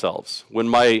drive themselves. When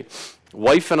my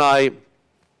wife and I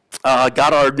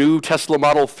got our new Tesla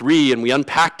Model 3 and we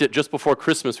unpacked it just before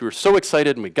Christmas, we were so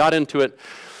excited and we got into it.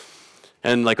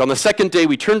 And like on the second day,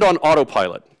 we turned on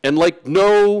autopilot. And like,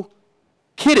 no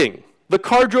kidding, the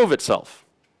car drove itself.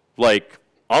 Like,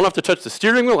 I don't have to touch the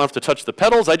steering wheel, I don't have to touch the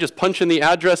pedals, I just punch in the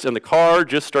address and the car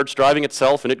just starts driving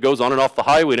itself and it goes on and off the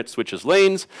highway and it switches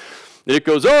lanes. And it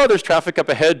goes, oh, there's traffic up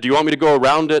ahead, do you want me to go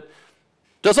around it?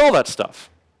 Does all that stuff.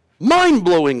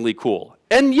 Mind-blowingly cool.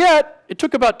 And yet, it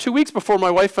took about 2 weeks before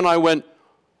my wife and I went,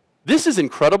 this is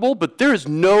incredible, but there is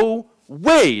no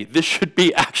way this should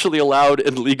be actually allowed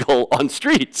and legal on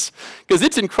streets. Because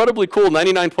it's incredibly cool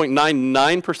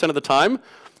 99.99% of the time,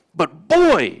 but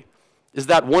boy, is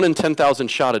that 1 in 10,000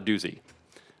 shot a doozy.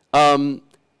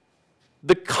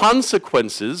 The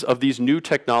consequences of these new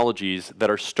technologies that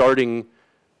are starting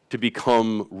to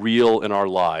become real in our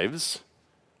lives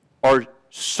are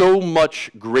so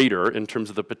much greater in terms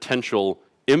of the potential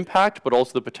impact, but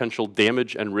also the potential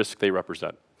damage and risk they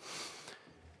represent.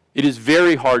 It is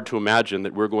very hard to imagine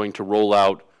that we're going to roll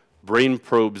out brain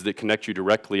probes that connect you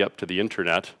directly up to the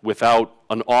internet without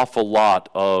an awful lot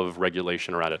of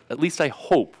regulation around it. At least I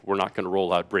hope we're not going to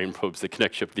roll out brain probes that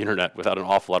connect you up to the internet without an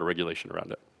awful lot of regulation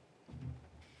around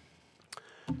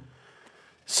it.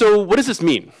 So what does this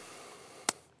mean?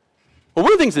 Well,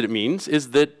 one of the things that it means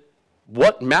is that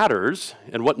what matters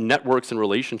and what networks and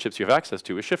relationships you have access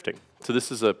to is shifting. So this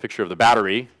is a picture of the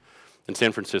Battery in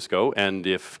San Francisco, and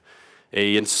if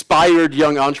an inspired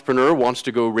young entrepreneur wants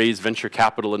to go raise venture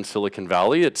capital in Silicon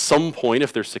Valley, at some point,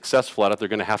 if they're successful at it, they're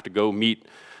going to have to go meet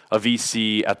a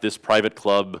VC at this private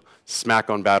club smack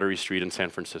on Battery Street in San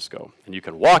Francisco. And you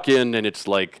can walk in, and it's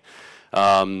like,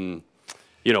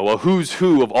 you know, a who's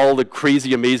who of all the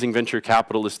crazy, amazing venture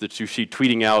capitalists that you see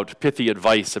tweeting out pithy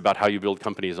advice about how you build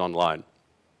companies online.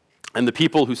 And the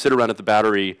people who sit around at the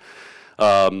Battery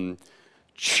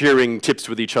sharing tips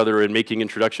with each other and making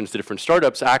introductions to different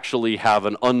startups actually have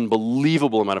an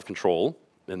unbelievable amount of control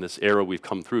in this era we've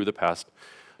come through the past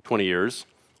 20 years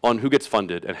on who gets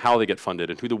funded and how they get funded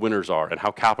and who the winners are and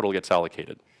how capital gets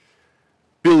allocated.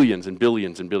 Billions and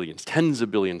billions and billions, tens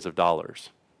of billions of dollars,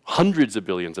 hundreds of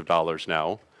billions of dollars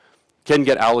now can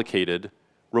get allocated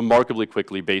remarkably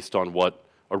quickly based on what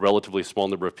a relatively small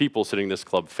number of people sitting in this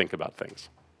club think about things.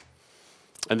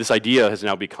 And this idea has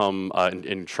now become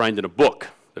enshrined in a book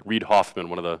that Reid Hoffman,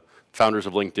 one of the founders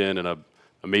of LinkedIn and a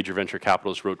major venture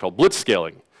capitalist, wrote called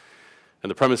Blitzscaling. And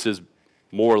the premise is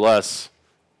more or less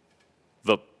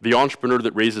the entrepreneur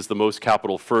that raises the most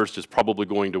capital first is probably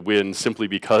going to win simply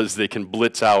because they can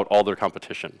blitz out all their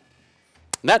competition.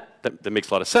 And that makes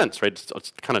a lot of sense, right?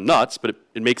 It's kind of nuts, but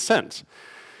it makes sense.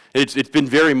 It's been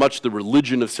very much the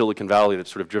religion of Silicon Valley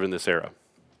that's sort of driven this era.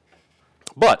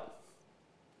 But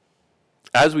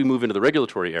as we move into the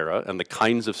regulatory era and the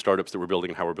kinds of startups that we're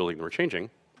building and how we're building them are changing,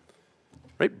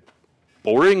 right?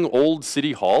 Boring old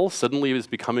City Hall suddenly is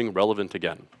becoming relevant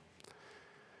again.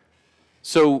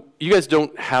 So you guys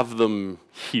don't have them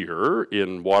here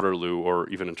in Waterloo or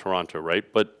even in Toronto, right?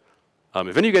 But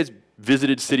if any of you guys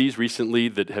visited cities recently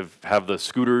that have the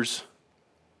scooters,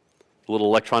 the little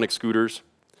electronic scooters?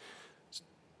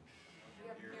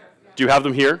 Do you have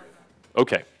them here?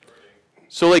 Okay.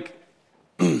 So like,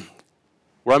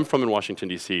 where I'm from in Washington,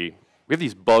 D.C., we have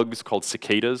these bugs called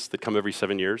cicadas that come every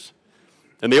 7 years.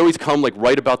 And they always come like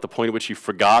right about the point at which you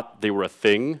forgot they were a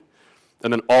thing.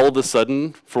 And then all of a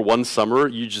sudden, for one summer,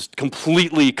 you just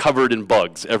completely covered in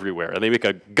bugs everywhere. And they make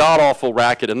a god-awful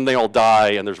racket, and then they all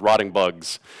die, and there's rotting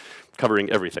bugs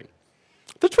covering everything.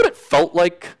 That's what it felt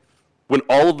like when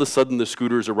all of a sudden the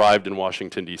scooters arrived in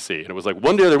Washington, D.C. And it was like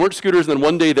one day there weren't scooters, and then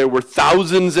one day there were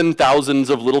thousands and thousands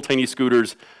of little tiny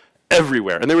scooters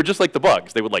everywhere. And they were just like the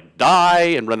bugs. They would like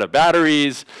die and run out of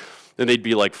batteries, and they'd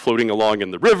be like floating along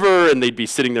in the river, and they'd be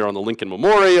sitting there on the Lincoln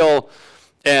Memorial.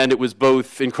 And it was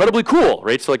both incredibly cool,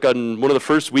 right? So like on one of the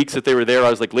first weeks that they were there,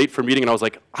 I was like late for a meeting, and I was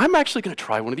like, I'm actually going to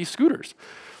try one of these scooters.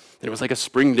 And it was like a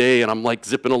spring day, and I'm like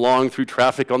zipping along through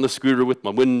traffic on the scooter with my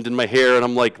wind in my hair, and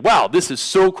I'm like, wow, this is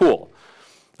so cool.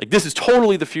 Like this is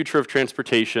totally the future of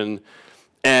transportation,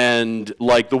 and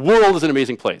like the world is an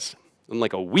amazing place. And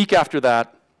like a week after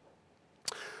that,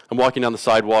 I'm walking down the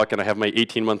sidewalk, and I have my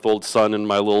 18-month-old son in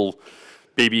my little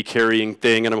baby carrying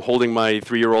thing, and I'm holding my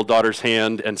 3-year-old daughter's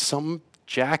hand, and some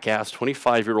jackass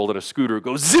 25-year-old on a scooter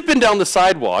goes zipping down the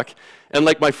sidewalk, and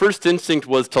like my first instinct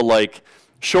was to like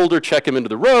shoulder check him into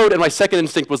the road, and my second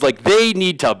instinct was like, they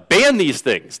need to ban these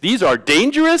things. These are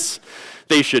dangerous.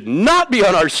 They should not be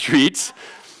on our streets.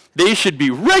 They should be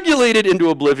regulated into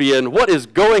oblivion. What is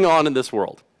going on in this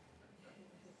world?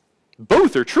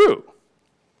 Both are true.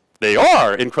 They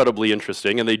are incredibly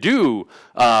interesting, and they do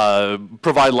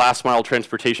provide last-mile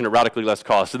transportation at radically less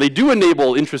cost. So they do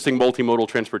enable interesting multimodal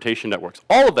transportation networks.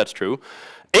 All of that's true,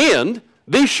 and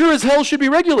they sure as hell should be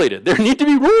regulated. There need to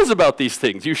be rules about these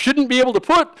things. You shouldn't be able to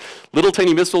put little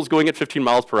tiny missiles going at 15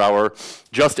 miles per hour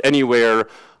just anywhere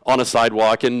on a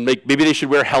sidewalk, and maybe they should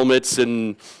wear helmets,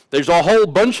 and there's a whole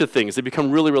bunch of things that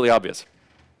become really, really obvious.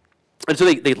 And so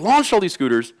they launched all these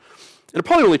scooters, and it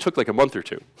probably only took like a month or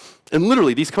two. And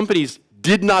literally, these companies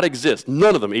did not exist,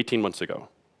 none of them 18 months ago.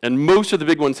 And most of the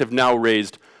big ones have now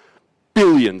raised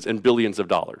billions and billions of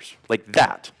dollars. Like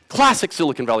that. Classic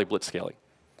Silicon Valley blitzscaling.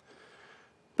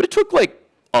 But it took like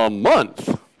a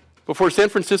month before San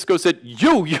Francisco said,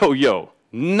 yo, yo, yo,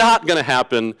 not going to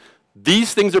happen.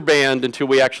 These things are banned until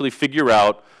we actually figure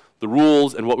out the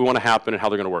rules and what we want to happen and how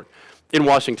they're going to work. In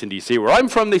Washington, D.C., where I'm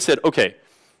from, they said, okay,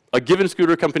 a given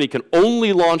scooter company can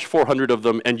only launch 400 of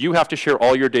them, and you have to share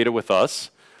all your data with us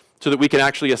so that we can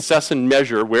actually assess and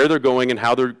measure where they're going and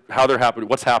how they're happening,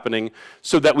 what's happening,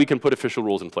 so that we can put official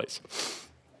rules in place.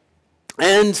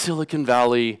 And Silicon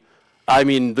Valley, I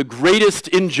mean, the greatest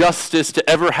injustice to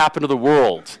ever happen to the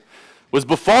world was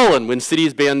befallen when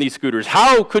cities banned these scooters.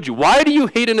 How could you? Why do you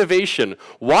hate innovation?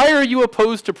 Why are you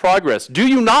opposed to progress? Do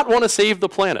you not want to save the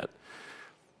planet?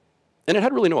 And it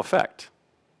had really no effect.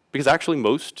 Because actually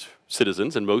most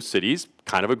citizens in most cities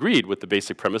kind of agreed with the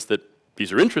basic premise that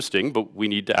these are interesting, but we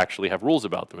need to actually have rules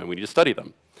about them, and we need to study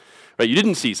them. Right? You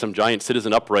didn't see some giant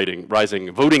citizen uprising,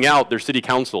 voting out their city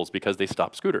councils because they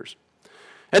stopped scooters.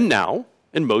 And now,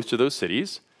 in most of those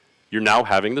cities, you're now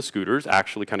having the scooters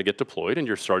actually kind of get deployed, and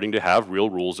you're starting to have real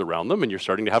rules around them, and you're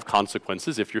starting to have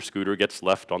consequences if your scooter gets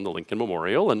left on the Lincoln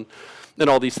Memorial, and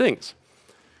all these things.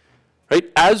 Right?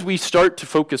 As we start to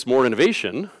focus more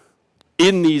innovation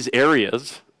in these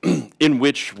areas in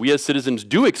which we as citizens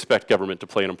do expect government to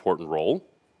play an important role,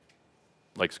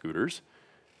 like scooters,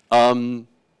 the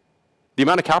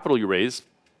amount of capital you raise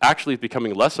actually is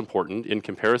becoming less important in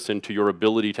comparison to your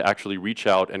ability to actually reach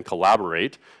out and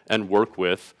collaborate and work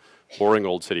with boring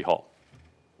old City Hall.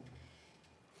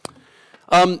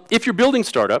 If you're building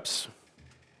startups,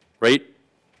 right,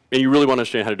 and you really want to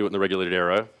understand how to do it in the regulated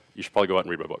era, you should probably go out and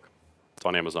read my book. It's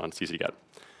on Amazon, it's easy to get.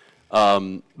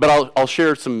 But I'll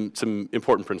share some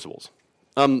important principles.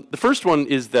 The first one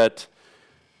is that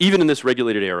even in this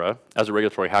regulated era, as a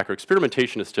regulatory hacker,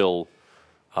 experimentation is still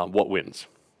what wins.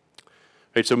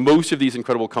 Right, so most of these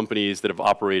incredible companies that have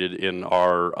operated in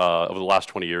our, over the last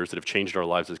 20 years that have changed our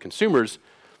lives as consumers,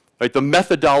 right, the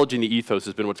methodology and the ethos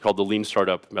has been what's called the lean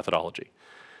startup methodology.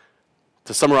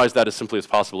 To summarize that as simply as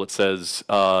possible, it says,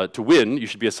 to win, you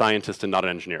should be a scientist and not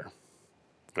an engineer.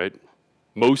 Right?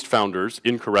 Most founders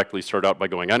incorrectly start out by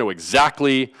going, I know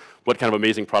exactly what kind of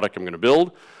amazing product I'm going to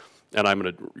build, and I'm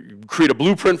going to create a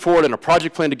blueprint for it and a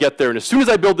project plan to get there, and as soon as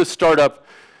I build this startup,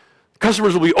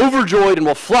 customers will be overjoyed and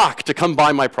will flock to come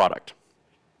buy my product.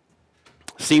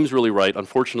 Seems really right.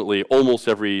 Unfortunately, almost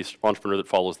every entrepreneur that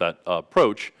follows that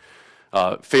approach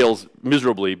fails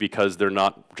miserably because they're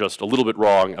not just a little bit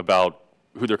wrong about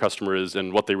who their customer is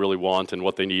and what they really want and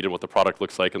what they need and what the product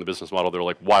looks like and the business model. They're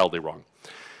like wildly wrong.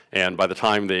 And by the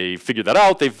time they figure that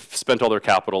out, they've spent all their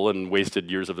capital and wasted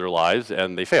years of their lives,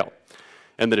 and they fail.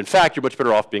 And that in fact, you're much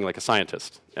better off being like a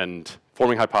scientist and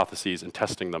forming hypotheses and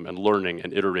testing them and learning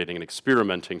and iterating and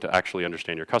experimenting to actually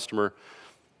understand your customer,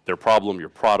 their problem, your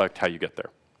product, how you get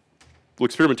there. Well,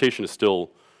 experimentation is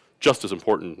still just as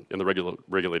important in the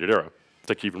regulated era. It's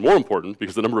actually even more important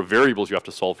because the number of variables you have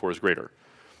to solve for is greater.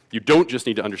 You don't just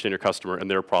need to understand your customer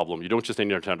and their problem. You don't just need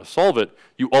to understand how to solve it.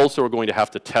 You also are going to have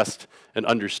to test and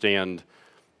understand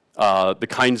the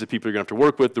kinds of people you're going to have to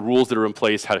work with, the rules that are in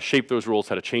place, how to shape those rules,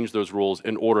 how to change those rules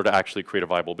in order to actually create a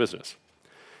viable business.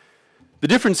 The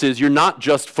difference is you're not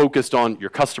just focused on your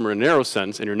customer in a narrow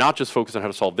sense, and you're not just focused on how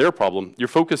to solve their problem. You're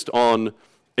focused on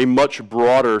a much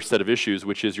broader set of issues,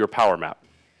 which is your power map.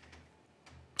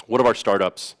 One of our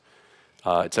startups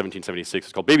at 1776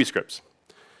 is called Baby Scripts.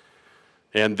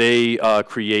 And they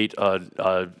create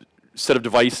a set of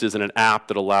devices and an app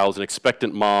that allows an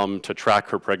expectant mom to track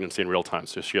her pregnancy in real time.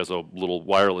 So she has a little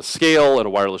wireless scale and a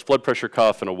wireless blood pressure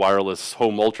cuff and a wireless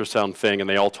home ultrasound thing, and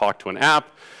they all talk to an app,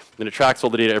 and it tracks all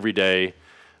the data every day.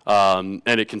 And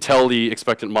it can tell the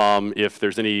expectant mom if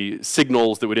there's any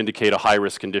signals that would indicate a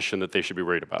high-risk condition that they should be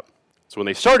worried about. So when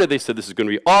they started, they said, this is going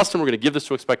to be awesome. We're going to give this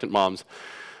to expectant moms.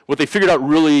 What they figured out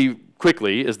really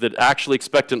quickly is that actually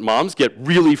expectant moms get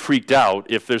really freaked out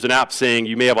if there's an app saying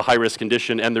you may have a high-risk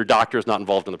condition and their doctor is not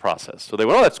involved in the process. So they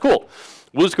went, oh, that's cool.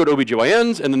 We'll just go to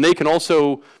OBGYNs, and then they can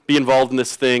also be involved in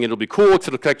this thing, and it'll be cool because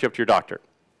it'll connect you up to your doctor.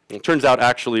 And it turns out,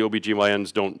 actually,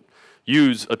 OBGYNs don't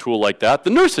use a tool like that. The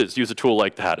nurses use a tool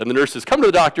like that, and the nurses come to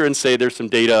the doctor and say, there's some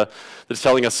data that's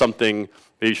telling us something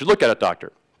that you should look at,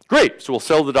 doctor. Great, so we'll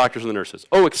sell to the doctors and the nurses.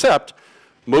 Oh, except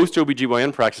most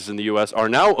OBGYN practices in the US are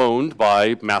now owned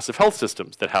by massive health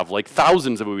systems that have like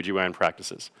thousands of OBGYN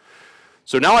practices.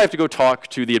 So now I have to go talk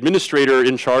to the administrator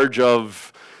in charge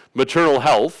of maternal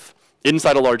health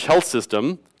inside a large health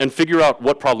system and figure out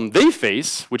what problem they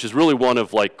face, which is really one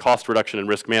of like cost reduction and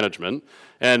risk management,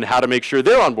 and how to make sure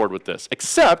they're on board with this.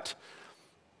 Except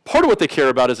part of what they care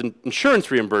about is insurance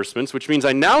reimbursements, which means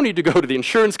I now need to go to the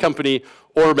insurance company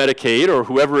or Medicaid or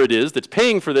whoever it is that's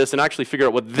paying for this and actually figure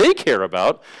out what they care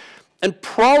about. And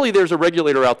probably there's a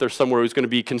regulator out there somewhere who's going to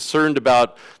be concerned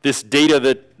about this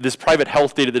data, this private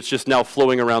health data that's just now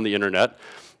flowing around the internet.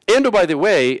 And oh, by the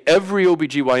way, every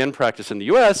OBGYN practice in the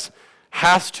US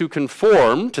has to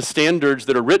conform to standards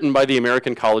that are written by the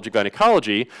American College of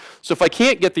Gynecology. So if I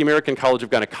can't get the American College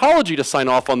of Gynecology to sign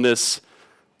off on this,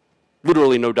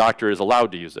 literally no doctor is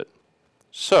allowed to use it.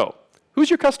 So, who's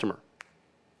your customer?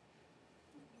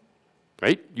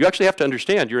 Right? You actually have to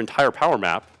understand your entire power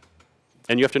map,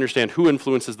 and you have to understand who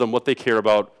influences them, what they care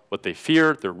about, what they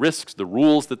fear, their risks, the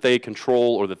rules that they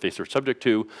control or that they are subject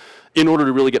to, in order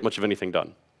to really get much of anything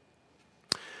done.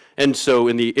 And so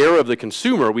in the era of the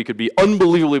consumer, we could be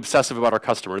unbelievably obsessive about our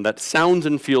customer, and that sounds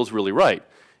and feels really right.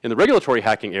 In the regulatory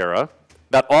hacking era,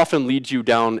 that often leads you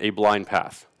down a blind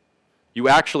path. You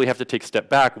actually have to take a step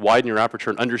back, widen your aperture,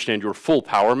 and understand your full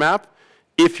power map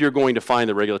if you're going to find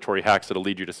the regulatory hacks that will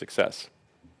lead you to success.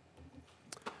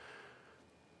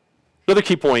 Another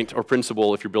key point or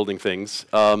principle if you're building things,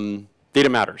 data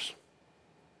matters.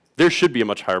 There should be a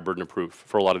much higher burden of proof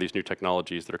for a lot of these new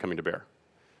technologies that are coming to bear.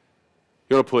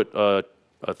 You want to put a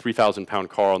 3,000-pound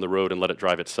car on the road and let it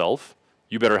drive itself,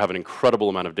 you better have an incredible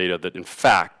amount of data that in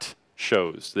fact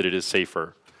shows that it is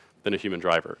safer than a human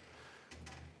driver.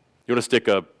 You want to stick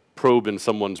a probe in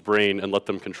someone's brain and let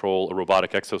them control a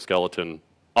robotic exoskeleton,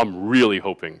 I'm really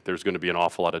hoping there's going to be an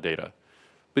awful lot of data.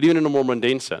 But even in a more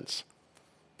mundane sense,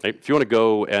 right? If you want to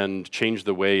go and change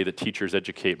the way that teachers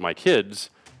educate my kids,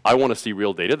 I want to see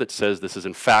real data that says this is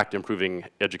in fact improving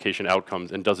education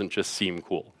outcomes and doesn't just seem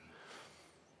cool.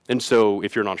 And so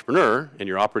if you're an entrepreneur and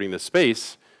you're operating this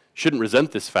space, you shouldn't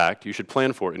resent this fact. You should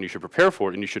plan for it and you should prepare for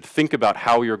it and you should think about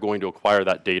how you're going to acquire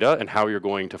that data and how you're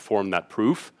going to form that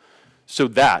proof so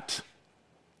that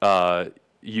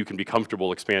you can be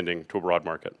comfortable expanding to a broad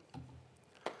market.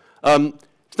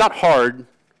 It's not hard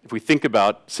if we think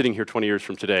about sitting here 20 years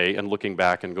from today and looking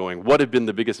back and going, what have been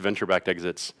the biggest venture-backed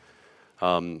exits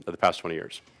of the past 20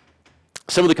 years?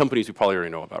 Some of the companies you probably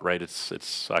already know about, right?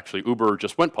 It's actually Uber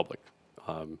just went public.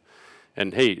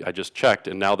 And hey, I just checked,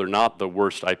 and now they're not the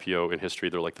worst IPO in history.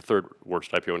 They're like the third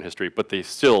worst IPO in history, but they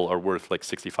still are worth like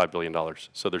 $65 billion.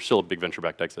 So they're still a big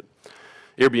venture-backed exit.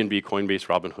 Airbnb, Coinbase,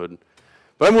 Robinhood.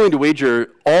 But I'm willing to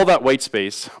wager all that white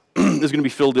space is going to be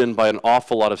filled in by an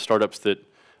awful lot of startups that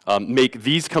make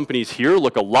these companies here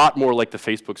look a lot more like the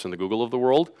Facebooks and the Google of the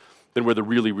world than where the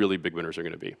really, really big winners are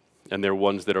going to be. And they're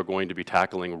ones that are going to be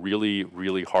tackling really,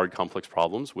 really hard, complex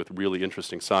problems with really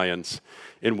interesting science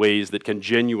in ways that can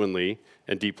genuinely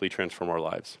and deeply transform our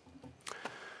lives.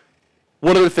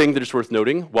 One other thing that is worth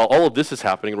noting, while all of this is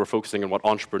happening and we're focusing on what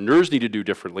entrepreneurs need to do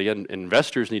differently and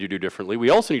investors need to do differently, we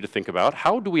also need to think about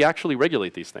how do we actually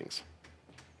regulate these things?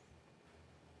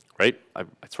 Right? I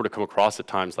sort of come across at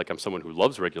times like I'm someone who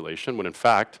loves regulation, when in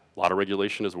fact, a lot of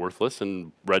regulation is worthless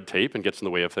and red tape and gets in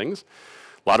the way of things.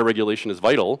 A lot of regulation is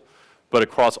vital, but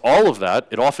across all of that,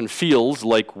 it often feels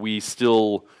like we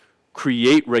still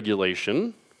create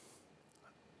regulation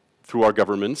through our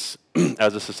governments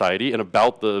as a society and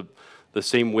about the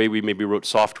same way we maybe wrote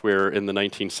software in the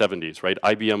 1970s, right?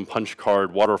 IBM punch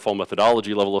card, waterfall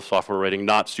methodology level of software writing,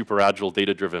 not super agile,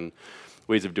 data-driven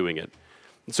ways of doing it.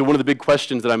 And so one of the big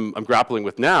questions that I'm grappling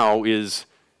with now is,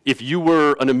 if you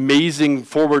were an amazing,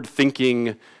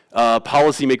 forward-thinking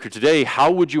policymaker today,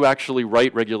 how would you actually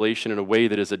write regulation in a way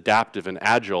that is adaptive and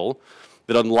agile,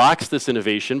 that unlocks this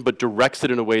innovation, but directs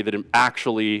it in a way that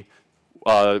actually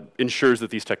ensures that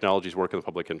these technologies work in the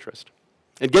public interest?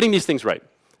 And getting these things right,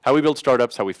 how we build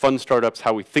startups, how we fund startups,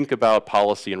 how we think about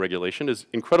policy and regulation is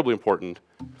incredibly important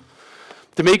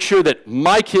to make sure that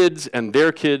my kids and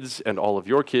their kids and all of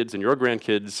your kids and your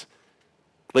grandkids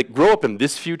like grow up in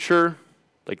this future,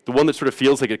 like the one that sort of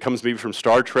feels like it comes maybe from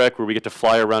Star Trek, where we get to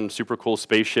fly around super cool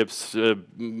spaceships,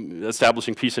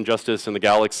 establishing peace and justice in the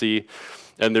galaxy,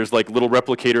 and there's like little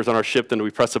replicators on our ship, then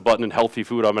we press a button and healthy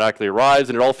food automatically arrives,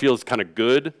 and it all feels kind of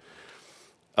good,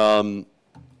 and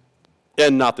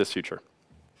not this future.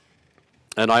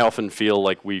 And I often feel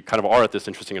like we kind of are at this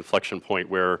interesting inflection point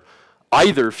where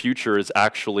either future is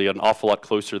actually an awful lot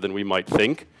closer than we might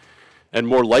think, and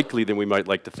more likely than we might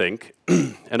like to think.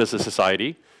 And as a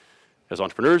society, as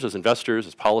entrepreneurs, as investors,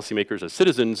 as policymakers, as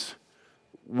citizens,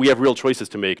 we have real choices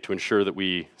to make to ensure that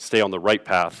we stay on the right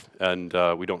path and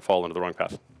we don't fall into the wrong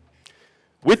path.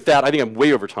 With that, I think I'm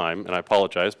way over time, and I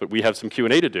apologize, but we have some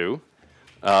Q&A to do.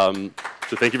 So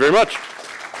thank you very much.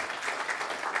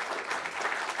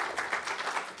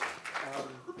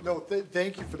 No,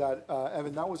 thank you for that,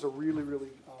 Evan. That was a really, really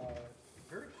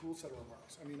very cool set of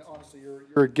remarks. I mean, honestly,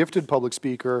 you're a gifted public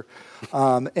speaker,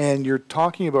 and you're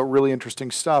talking about really interesting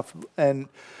stuff. And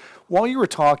while you were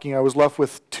talking, I was left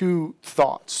with two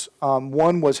thoughts.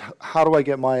 One was, how do I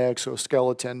get my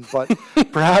exoskeleton? But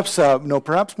perhaps,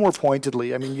 perhaps more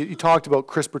pointedly, I mean, you talked about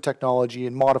CRISPR technology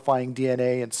and modifying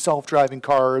DNA and self-driving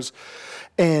cars.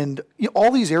 And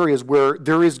all these areas where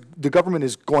the government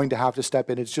is going to have to step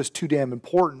in, it's just too damn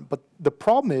important. But the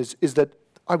problem is that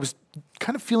I was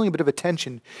kind of feeling a bit of a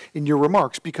tension in your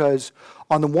remarks, because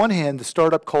on the one hand, the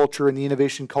startup culture and the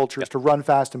innovation culture is to run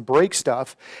fast and break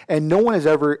stuff, and no one has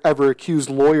ever accused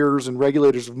lawyers and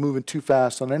regulators of moving too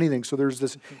fast on anything. So there's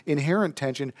this inherent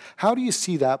tension. How do you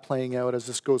see that playing out as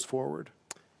this goes forward?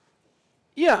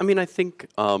 Yeah, I mean, I think,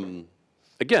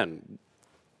 again,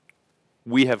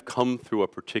 we have come through a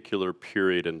particular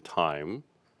period in time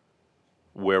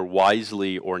where,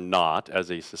 wisely or not,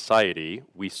 as a society,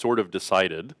 we sort of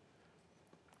decided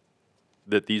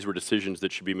that these were decisions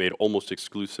that should be made almost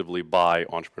exclusively by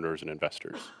entrepreneurs and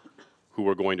investors who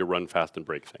are going to run fast and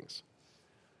break things.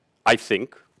 I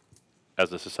think,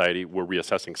 as a society, we're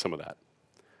reassessing some of that.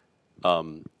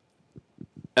 And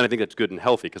I think that's good and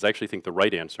healthy, because I actually think the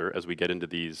right answer, as we get into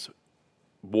these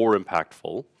more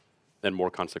impactful and more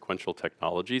consequential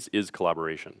technologies, is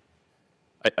collaboration.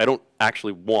 I don't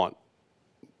actually want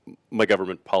my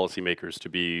government policymakers to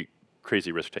be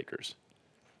crazy risk takers.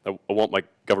 I want my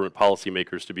government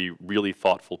policymakers to be really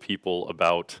thoughtful people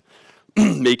about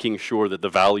making sure that the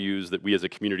values that we as a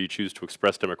community choose to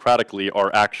express democratically are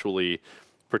actually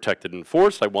protected and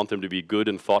enforced. I want them to be good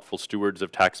and thoughtful stewards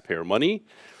of taxpayer money,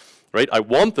 right? I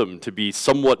want them to be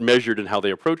somewhat measured in how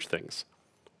they approach things.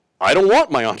 I don't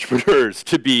want my entrepreneurs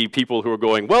to be people who are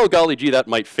going, well, golly gee, that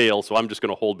might fail, so I'm just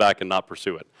going to hold back and not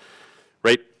pursue it,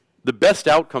 right? The best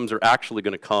outcomes are actually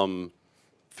going to come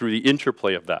through the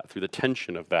interplay of that, through the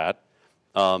tension of that.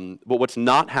 But what's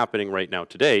not happening right now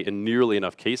today, in nearly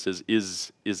enough cases,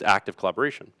 is active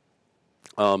collaboration.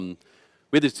 We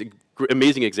had this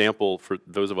amazing example for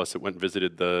those of us that went and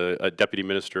visited the Deputy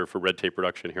Minister for Red Tape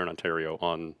Reduction here in Ontario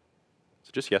on, was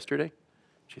it just yesterday?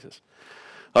 Jesus.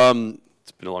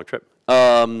 It's been a long trip.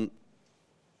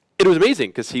 It was amazing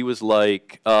because he was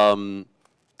like,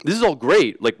 this is all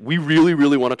great. Like, we really,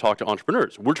 really want to talk to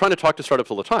entrepreneurs. We're trying to talk to startups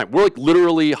all the time. We're like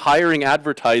literally hiring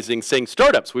advertising saying,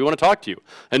 startups, we want to talk to you.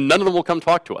 And none of them will come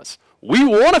talk to us. We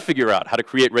want to figure out how to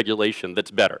create regulation that's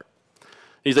better.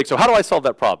 He's like, so how do I solve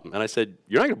that problem? And I said,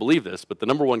 you're not going to believe this, but the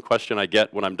number one question I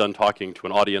get when I'm done talking to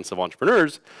an audience of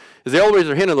entrepreneurs is they all raise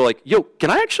their hand and they're like, yo,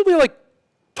 can I actually like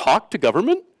talk to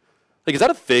government? Like, is that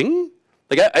a thing?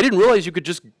 Like, I didn't realize you could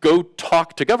just go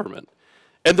talk to government.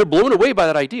 And they're blown away by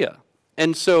that idea.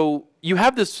 And so you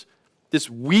have this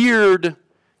weird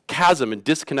chasm and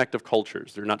disconnect of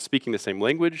cultures. They're not speaking the same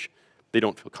language. They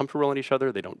don't feel comfortable around each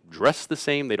other. They don't dress the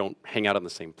same. They don't hang out in the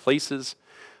same places.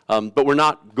 But we're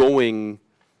not going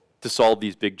to solve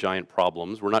these big, giant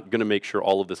problems. We're not going to make sure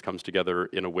all of this comes together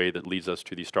in a way that leads us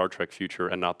to the Star Trek future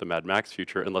and not the Mad Max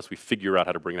future unless we figure out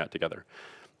how to bring that together.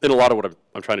 And a lot of what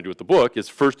I'm trying to do with the book is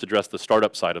first address the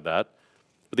startup side of that,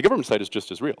 but the government side is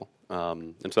just as real.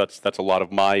 And so that's a lot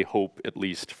of my hope, at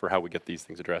least, for how we get these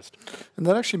things addressed. And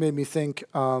that actually made me think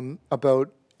about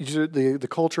the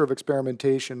culture of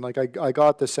experimentation. Like I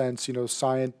got the sense, you know,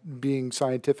 being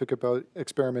scientific about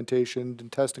experimentation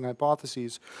and testing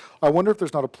hypotheses. I wonder if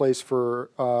there's not a place for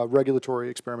regulatory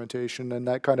experimentation and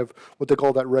that kind of what they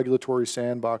call that regulatory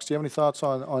sandbox. Do you have any thoughts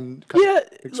on yeah,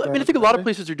 I mean, I think a lot of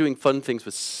places are doing fun things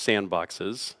with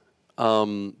sandboxes,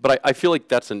 but I feel like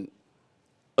that's an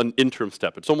interim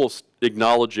step. It's almost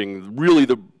acknowledging really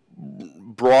the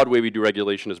broad way we do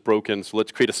regulation is broken, so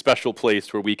let's create a special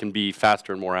place where we can be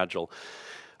faster and more agile.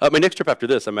 My next trip after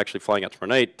this, I'm actually flying out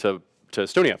tomorrow night to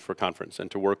Estonia for a conference and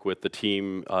to work with the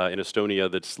team in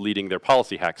Estonia that's leading their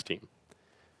policy hacks team.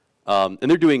 And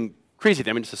they're doing crazy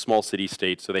things. I mean, it's a small city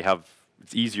state, so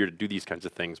it's easier to do these kinds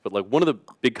of things. But like one of the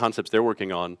big concepts they're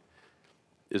working on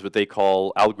is what they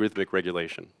call algorithmic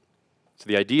regulation. So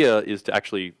the idea is to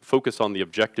actually focus on the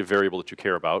objective variable that you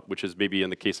care about, which is maybe in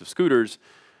the case of scooters,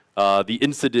 the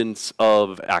incidence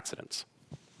of accidents.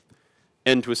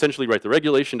 And to essentially write the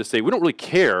regulation to say, we don't really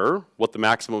care what the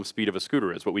maximum speed of a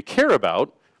scooter is. What we care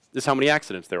about is how many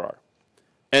accidents there are.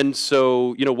 And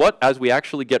so, you know what, as we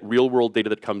actually get real world data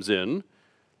that comes in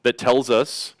that tells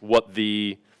us what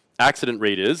the accident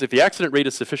rate is, if the accident rate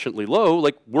is sufficiently low,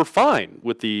 like we're fine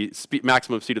with the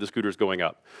maximum speed of the scooters going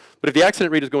up. But if the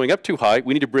accident rate is going up too high,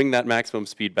 we need to bring that maximum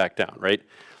speed back down, right?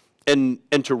 And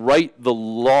to write the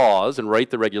laws and write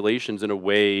the regulations in a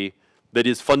way that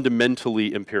is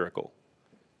fundamentally empirical,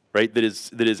 right? That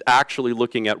is actually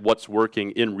looking at what's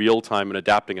working in real time and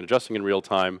adapting and adjusting in real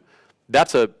time.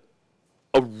 That's a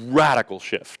radical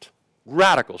shift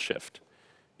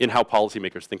in how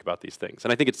policymakers think about these things.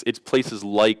 And I think it's places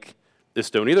like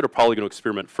Estonia that are probably going to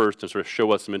experiment first and sort of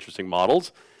show us some interesting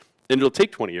models. And it'll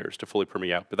take 20 years to fully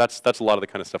permeate out. But that's a lot of the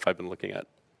kind of stuff I've been looking at.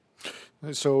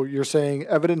 So you're saying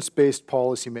evidence-based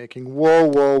policymaking. Whoa,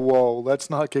 whoa, whoa. Let's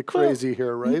not get crazy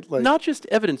here, right? Like, not just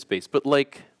evidence-based, but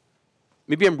like,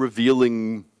 maybe I'm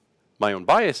revealing my own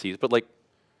biases, but like,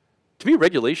 to me,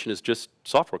 regulation is just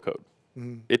software code.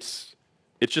 Mm-hmm. It's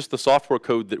just the software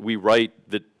code that we write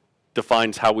that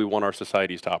defines how we want our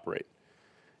societies to operate.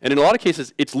 And in a lot of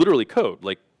cases, it's literally code.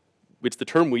 Like, it's the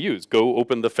term we use. Go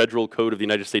open the Federal Code of the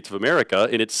United States of America,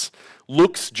 and it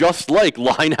looks just like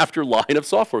line after line of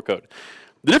software code.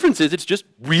 The difference is it's just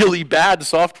really bad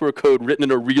software code written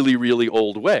in a really, really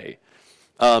old way.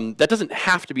 That doesn't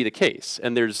have to be the case.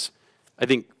 And there's, I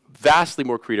think, vastly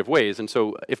more creative ways. And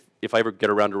so if I ever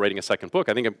get around to writing a second book,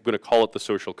 I think I'm going to call it the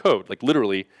social code. Like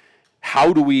literally,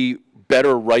 how do we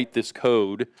better write this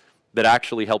code that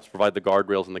actually helps provide the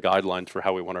guardrails and the guidelines for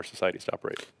how we want our societies to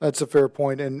operate? That's a fair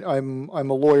point, and I'm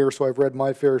a lawyer, so I've read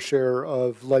my fair share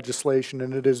of legislation,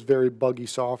 and it is very buggy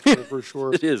software for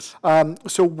sure. It is.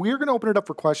 So we're going to open it up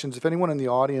for questions. If anyone in the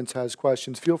audience has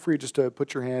questions, feel free just to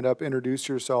put your hand up, introduce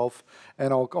yourself,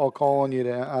 and I'll call on you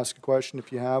to ask a question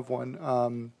if you have one.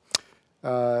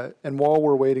 And while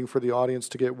we're waiting for the audience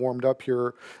to get warmed up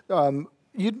here,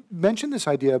 You mentioned this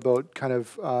idea about kind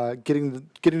of getting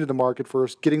to the market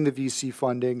first, getting the VC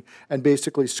funding, and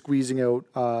basically squeezing out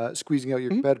your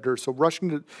competitors. So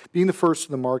being the first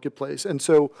in the marketplace. And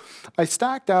so I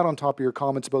stacked that on top of your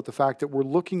comments about the fact that we're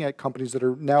looking at companies that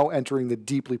are now entering the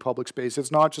deeply public space.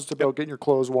 It's not just about getting your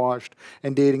clothes washed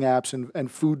and dating apps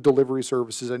and food delivery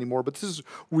services anymore, but this is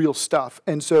real stuff.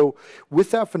 And so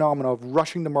with that phenomenon of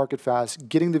rushing the market fast,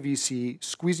 getting the VC,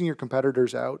 squeezing your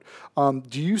competitors out,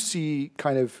 do you see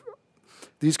kind of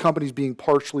these companies being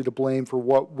partially to blame for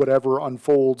whatever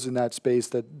unfolds in that space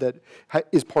that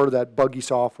is part of that buggy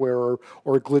software or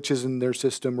glitches in their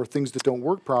system or things that don't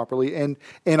work properly? And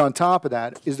on top of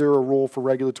that, is there a role for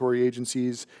regulatory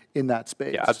agencies in that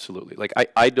space? Yeah, absolutely. Like I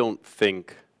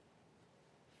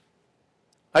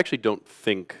actually don't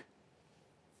think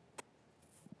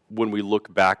when we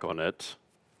look back on it,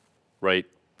 right,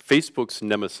 Facebook's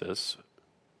nemesis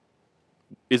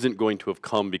isn't going to have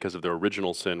come because of their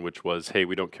original sin, which was, hey,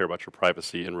 we don't care about your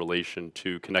privacy in relation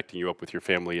to connecting you up with your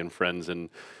family and friends and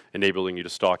enabling you to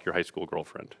stalk your high school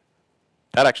girlfriend.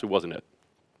 That actually wasn't it.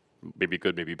 Maybe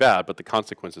good, maybe bad, but the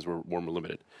consequences were more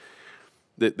limited.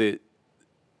 The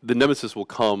nemesis will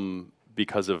come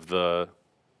because of the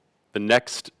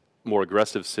next more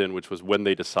aggressive sin, which was when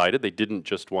they decided they didn't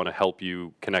just want to help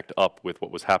you connect up with what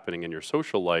was happening in your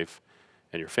social life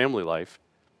and your family life,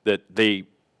 that they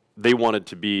wanted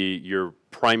to be your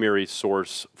primary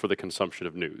source for the consumption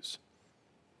of news.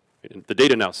 And the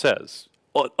data now says,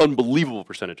 unbelievable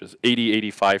percentages,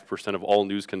 85% of all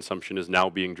news consumption is now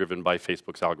being driven by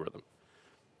Facebook's algorithm.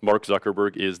 Mark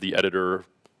Zuckerberg is the editor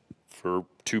for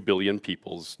 2 billion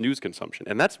people's news consumption,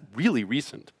 and that's really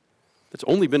recent. It's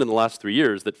only been in the last 3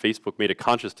 years that Facebook made a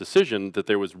conscious decision that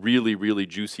there was really, really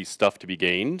juicy stuff to be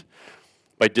gained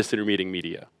by disintermediating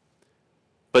media.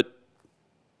 But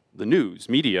the news,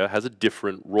 media, has a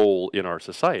different role in our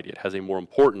society. It has a more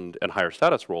important and higher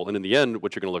status role. And in the end,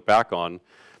 what you're going to look back on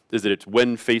is that it's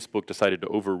when Facebook decided to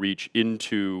overreach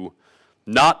into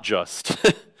not just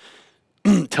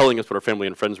telling us what our family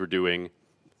and friends were doing,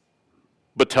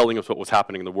 but telling us what was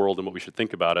happening in the world and what we should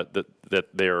think about it, that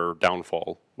their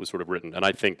downfall was sort of written. And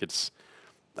I think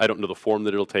I don't know the form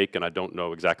that it'll take, and I don't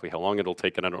know exactly how long it'll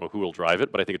take, and I don't know who will drive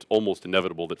it, but I think it's almost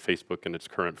inevitable that Facebook in its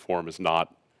current form is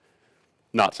not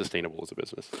sustainable as a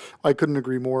business. I couldn't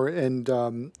agree more. And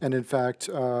in fact,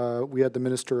 we had the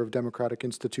Minister of Democratic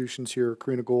Institutions here,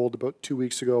 Karina Gold, about 2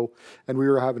 weeks ago, and we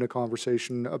were having a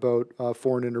conversation about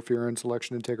foreign interference,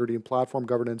 election integrity, and platform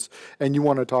governance. And you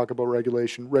want to talk about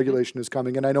regulation. Regulation is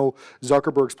coming. And I know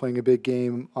Zuckerberg's playing a big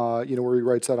game, where he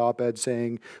writes that op-ed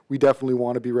saying, we definitely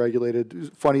want to be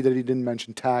regulated. Funny that he didn't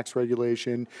mention tax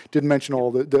regulation, didn't mention all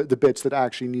the bits that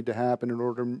actually need to happen in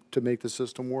order to make the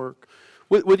system work.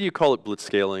 Whether you call it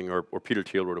blitzscaling or Peter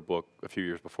Thiel wrote a book a few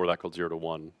years before that called 0 to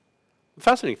 1. The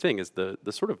fascinating thing is the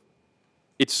sort of,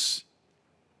 it's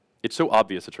so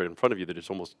obvious it's right in front of you that it's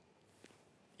almost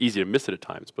easy to miss it at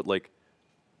times. But like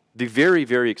the very,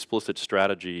 very explicit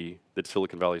strategy that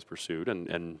Silicon Valley has pursued,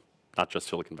 and not just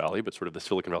Silicon Valley, but sort of the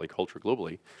Silicon Valley culture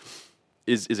globally,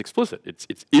 is explicit.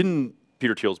 It's in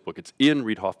Peter Thiel's book. It's in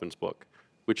Reid Hoffman's book,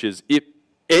 which is if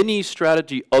any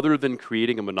strategy other than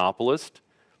creating a monopolist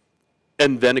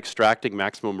and then extracting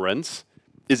maximum rents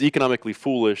is economically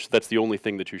foolish, that's the only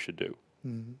thing that you should do.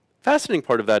 Mm-hmm. Fascinating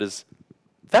part of that is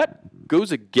that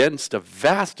goes against a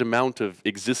vast amount of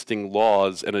existing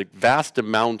laws and a vast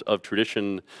amount of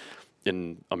tradition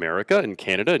in America, in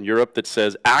Canada, in Europe that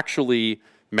says actually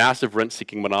massive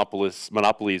rent-seeking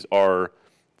monopolies are,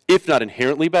 if not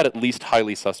inherently bad, at least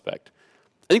highly suspect.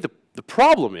 I think the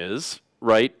problem is,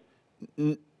 right,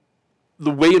 the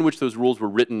way in which those rules were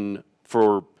written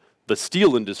for the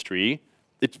steel industry,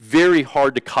 it's very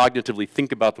hard to cognitively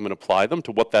think about them and apply them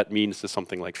to what that means to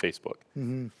something like Facebook.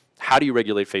 Mm-hmm. How do you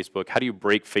regulate Facebook? How do you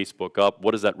break Facebook up?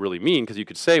 What does that really mean? Because you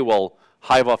could say, well,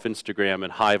 hive off Instagram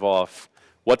and hive off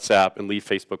WhatsApp and leave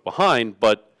Facebook behind,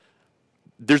 but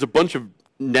there's a bunch of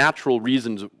natural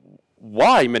reasons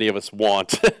why many of us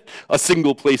want a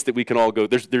single place that we can all go.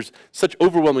 There's such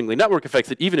overwhelmingly network effects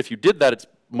that even if you did that, it's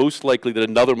most likely that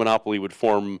another monopoly would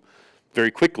form very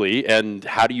quickly, and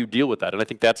how do you deal with that? And I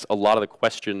think that's a lot of the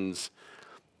questions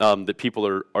that people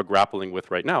are grappling with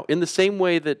right now. In the same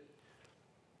way that,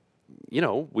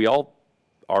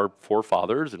 our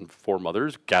forefathers and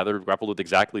foremothers grappled with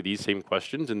exactly these same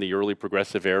questions in the early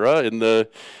progressive era in the,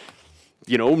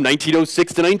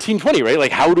 1906 to 1920, right?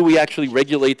 Like, how do we actually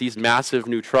regulate these massive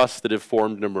new trusts that have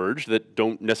formed and emerged that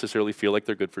don't necessarily feel like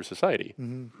they're good for society?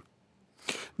 Mm-hmm.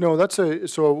 No,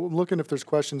 so I'm looking if there's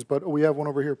questions, but we have one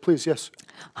over here. Please, yes.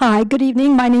 Hi, good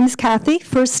evening. My name is Kathy.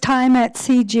 First time at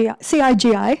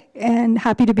CIGI, and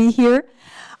happy to be here.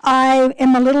 I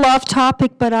am a little off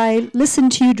topic, but I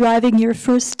listened to you driving your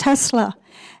first Tesla.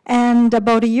 And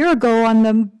about a year ago on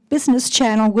the Business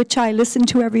Channel, which I listen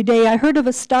to every day, I heard of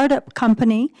a startup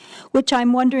company, which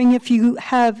I'm wondering if you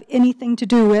have anything to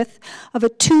do with, of a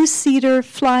 2-seater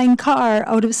flying car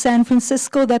out of San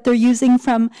Francisco that they're using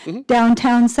from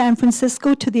downtown San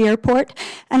Francisco to the airport.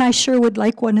 And I sure would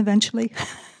like one eventually.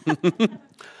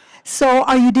 So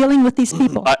are you dealing with these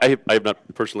people? I have not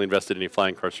personally invested in any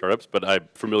flying car startups, but I'm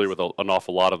familiar with an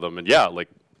awful lot of them. And yeah, like,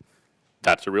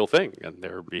 that's a real thing. And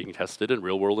they're being tested in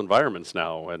real-world environments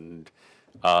now. And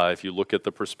if you look at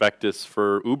the prospectus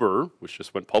for Uber, which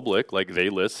just went public, like,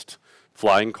 they list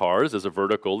flying cars as a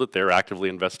vertical that they're actively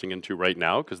investing into right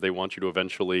now because they want you to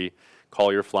eventually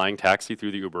call your flying taxi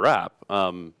through the Uber app.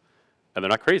 And they're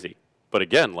not crazy. But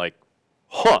again, like,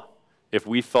 if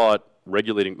we thought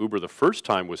regulating Uber the first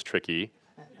time was tricky,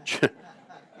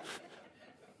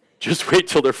 just wait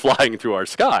till they're flying through our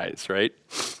skies, right?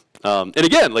 And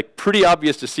again, like, pretty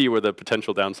obvious to see where the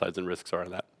potential downsides and risks are in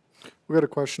that. We got a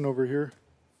question over here.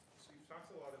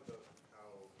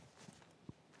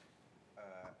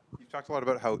 You've talked a lot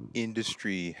about how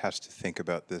industry has to think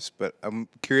about this, but I'm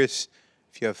curious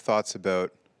if you have thoughts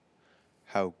about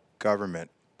how government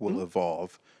will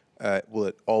evolve. Will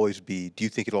it always be, do you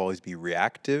think it'll always be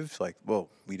reactive? Like, well,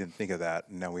 we didn't think of that,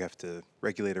 and now we have to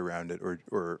regulate around it,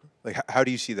 or like, how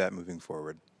do you see that moving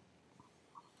forward?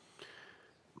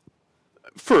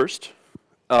 First,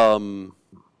 I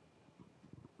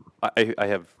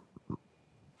have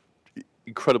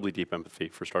incredibly deep empathy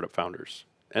for startup founders,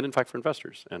 and in fact for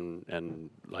investors.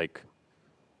 And like,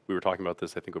 we were talking about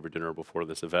this, I think, over dinner before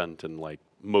this event, and like,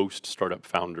 most startup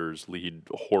founders lead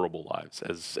horrible lives.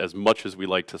 As much as we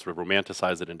like to sort of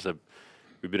romanticize it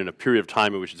we've been in a period of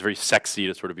time in which it's very sexy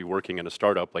to sort of be working in a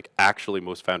startup, like, actually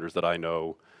most founders that I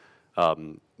know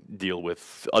deal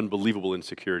with unbelievable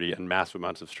insecurity and massive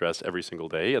amounts of stress every single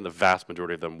day, and the vast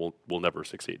majority of them will never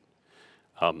succeed.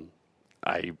 I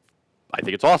think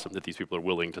it's awesome that these people are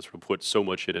willing to sort of put so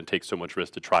much in and take so much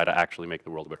risk to try to actually make the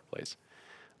world a better place.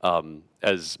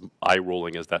 As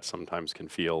eye-rolling as that sometimes can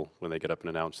feel when they get up and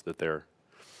announce that their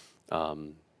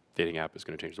dating app is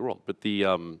going to change the world. But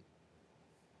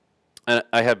and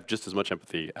I have just as much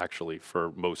empathy, actually,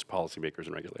 for most policymakers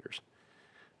and regulators.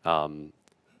 And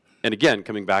again,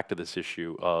 coming back to this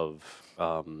issue of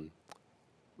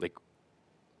like,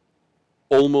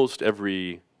 almost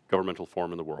every governmental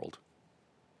form in the world,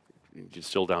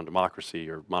 distill down democracy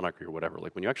or monarchy or whatever,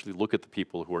 like, when you actually look at the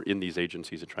people who are in these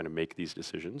agencies and trying to make these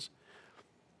decisions,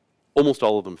 almost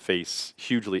all of them face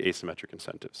hugely asymmetric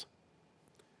incentives.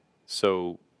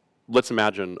 So let's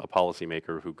imagine a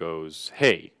policymaker who goes,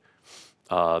 hey,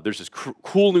 there's this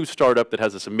cool new startup that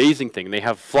has this amazing thing, and they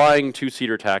have flying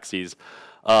 2-seater taxis.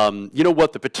 You know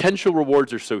what, the potential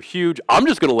rewards are so huge, I'm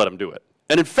just gonna let them do it.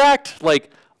 And in fact,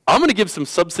 like, I'm gonna give some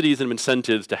subsidies and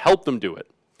incentives to help them do it.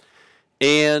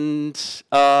 And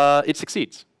it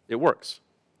succeeds, it works.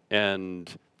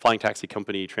 And flying taxi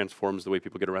company transforms the way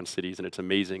people get around cities, and it's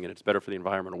amazing, and it's better for the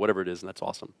environment, or whatever it is, and that's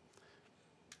awesome.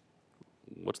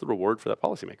 What's the reward for that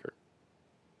policymaker?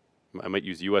 I might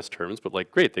use US terms, but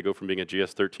like, great, they go from being a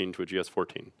GS-13 to a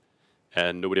GS-14,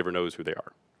 and nobody ever knows who they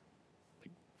are. Like,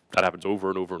 that happens over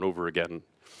and over and over again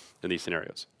in these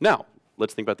scenarios. Now,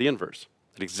 let's think about the inverse.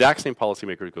 The exact same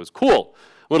policymaker goes, cool,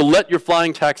 I'm going to let your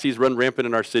flying taxis run rampant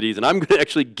in our cities, and I'm going to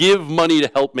actually give money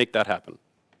to help make that happen.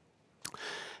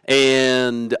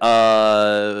 And 2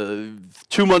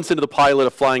 months into the pilot, a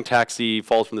flying taxi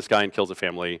falls from the sky and kills a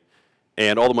family,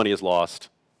 and all the money is lost.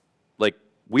 Like,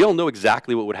 we all know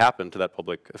exactly what would happen to that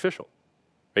public official,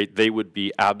 right? They would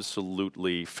be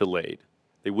absolutely filleted.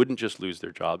 They wouldn't just lose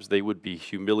their jobs, they would be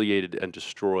humiliated and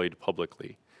destroyed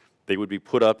publicly. They would be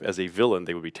put up as a villain.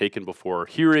 They would be taken before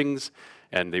hearings,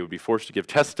 and they would be forced to give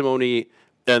testimony.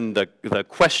 And the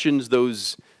questions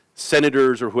those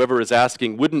senators or whoever is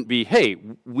asking wouldn't be, hey,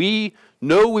 we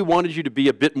know we wanted you to be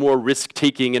a bit more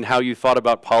risk-taking in how you thought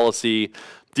about policy.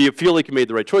 Do you feel like you made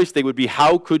the right choice? They would be,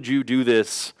 how could you do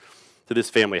this to this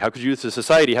family? How could you do this to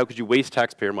society? How could you waste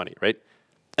taxpayer money, right?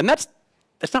 And that's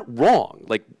not wrong.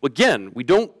 Like, again, we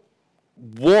don't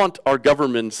want our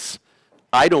governments,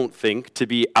 I don't think, to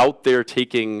be out there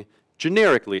taking,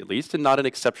 generically at least, and not in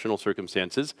exceptional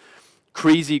circumstances,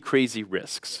 crazy, crazy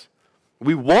risks.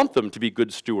 We want them to be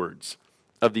good stewards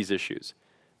of these issues.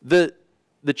 The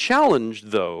challenge,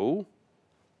 though,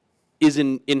 is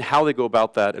in how they go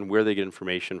about that and where they get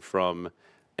information from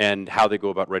and how they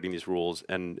go about writing these rules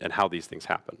and how these things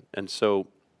happen. And so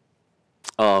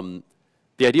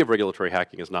the idea of regulatory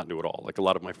hacking is not new at all. Like, a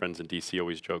lot of my friends in DC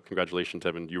always joke, congratulations,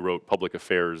 Evan, you wrote Public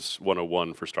Affairs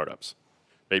 101 for startups.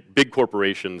 Right? Big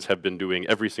corporations have been doing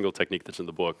every single technique that's in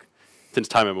the book since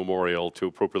time immemorial to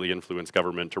appropriately influence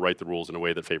government to write the rules in a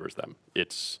way that favors them.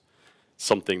 It's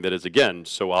something that is, again,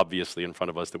 so obviously in front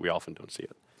of us that we often don't see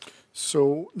it.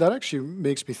 So that actually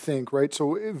makes me think, right?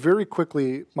 So very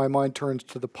quickly, my mind turns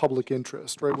to the public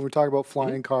interest, right? When we talk about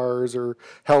flying cars or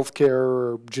healthcare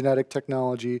or genetic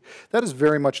technology, that is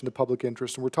very much in the public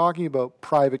interest. And we're talking about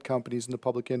private companies in the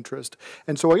public interest.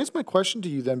 And so I guess my question to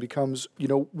you then becomes, you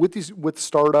know, with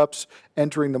startups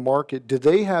entering the market, do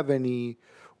they have any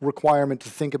requirement to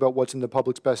think about what's in the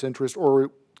public's best interest,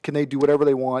 or can they do whatever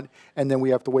they want and then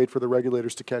we have to wait for the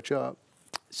regulators to catch up?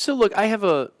 So look, I have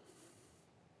probably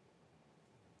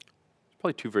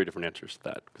two very different answers to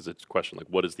that, because it's a question like,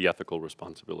 what is the ethical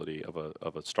responsibility of a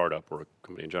startup or a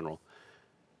company in general?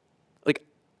 Like,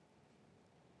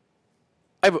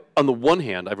 on the one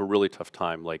hand, I have a really tough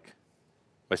time. Like,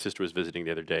 my sister was visiting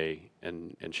the other day,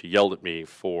 and she yelled at me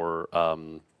for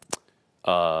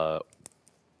our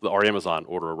Amazon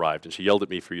order arrived, and she yelled at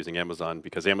me for using Amazon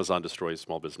because Amazon destroys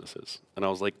small businesses. And I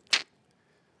was like,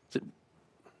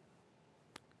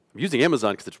 I'm using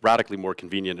Amazon because it's radically more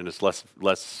convenient and it's less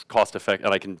cost effective,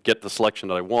 and I can get the selection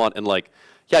that I want. And like,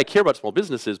 yeah, I care about small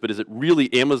businesses, but is it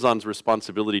really Amazon's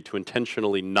responsibility to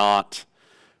intentionally not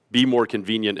be more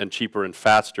convenient and cheaper and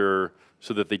faster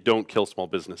so that they don't kill small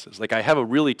businesses? Like, I have a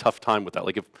really tough time with that.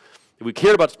 Like, if we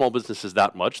care about small businesses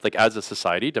that much, like as a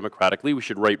society, democratically, we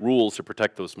should write rules to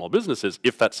protect those small businesses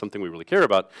if that's something we really care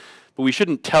about. But we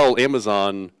shouldn't tell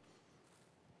Amazon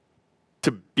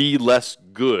to be less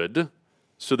good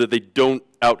so that they don't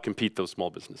outcompete those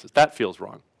small businesses. That feels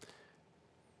wrong.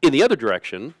 In the other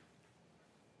direction,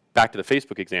 back to the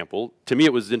Facebook example, to me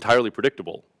it was entirely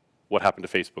predictable what happened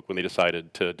to Facebook when they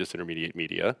decided to disintermediate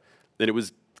media. Then it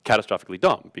was catastrophically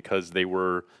dumb because they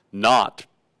were not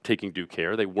taking due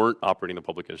care. They weren't operating the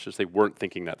public interest. They weren't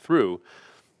thinking that through.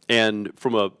 And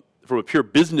from a pure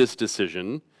business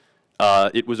decision,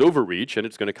 it was overreach, and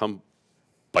it's going to come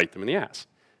bite them in the ass.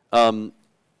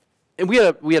 And we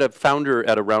had a founder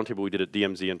at a roundtable we did at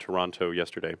DMZ in Toronto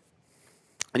yesterday,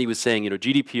 and he was saying, you know,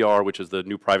 GDPR, which is the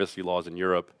new privacy laws in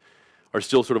Europe, are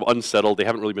still sort of unsettled. They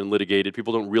haven't really been litigated.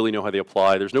 People don't really know how they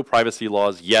apply. There's no privacy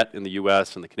laws yet in the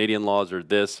US, and the Canadian laws are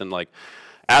this. And like,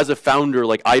 as a founder,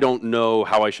 like, I don't know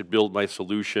how I should build my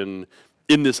solution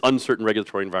in this uncertain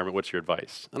regulatory environment. What's your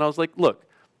advice? And I was like, look,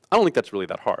 I don't think that's really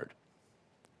that hard.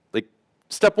 Like,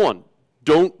 step one,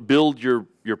 don't build your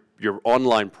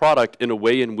online product in a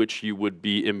way in which you would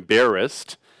be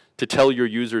embarrassed to tell your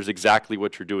users exactly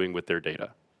what you're doing with their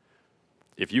data.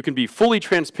 If you can be fully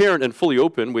transparent and fully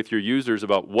open with your users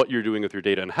about what you're doing with your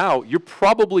data and how, you're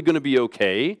probably going to be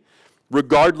okay,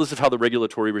 regardless of how the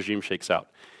regulatory regime shakes out.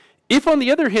 If, on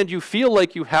the other hand, you feel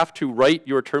like you have to write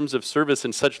your terms of service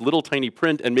in such little tiny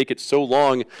print and make it so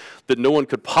long that no one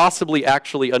could possibly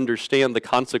actually understand the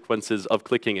consequences of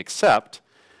clicking accept,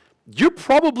 you're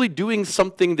probably doing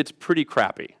something that's pretty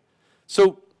crappy.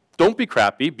 So don't be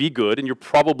crappy, be good, and you're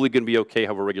probably going to be okay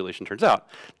however regulation turns out.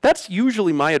 That's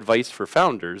usually my advice for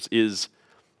founders is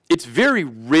it's very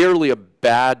rarely a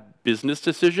bad business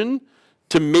decision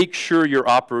to make sure you're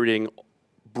operating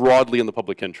broadly in the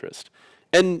public interest.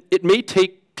 And it may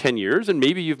take 10 years, and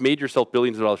maybe you've made yourself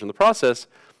billions of dollars in the process,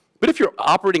 but if you're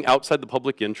operating outside the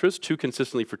public interest too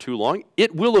consistently for too long,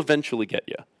 it will eventually get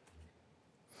you.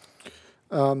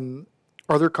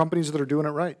 Are there companies that are doing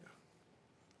it right?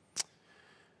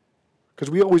 Because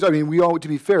we always, to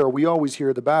be fair, we always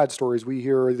hear the bad stories. We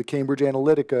hear the Cambridge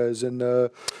Analyticas and the,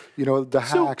 the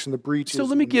hacks and the breaches. So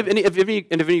let me give, if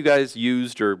any of you guys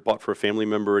used or bought for a family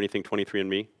member or anything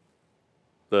 23andMe,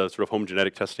 the sort of home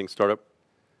genetic testing startup?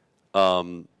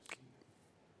 Yeah,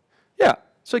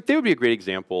 so like they would be a great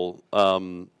example.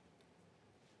 When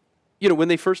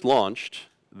they first launched,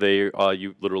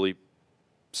 you literally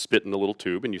spit in a little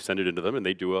tube and you send it into them and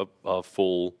they do a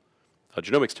full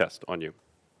genomics test on you.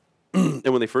 And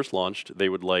when they first launched, they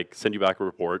would like send you back a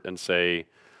report and say,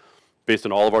 based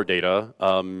on all of our data,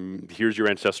 here's your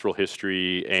ancestral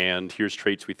history and here's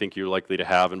traits we think you're likely to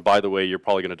have, and by the way, you're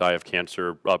probably going to die of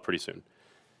cancer pretty soon.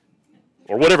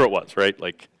 Or whatever it was, right?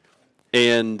 Like,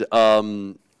 and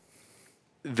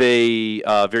they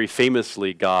very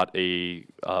famously got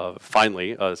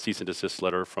finally a cease and desist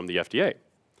letter from the FDA.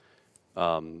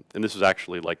 And this was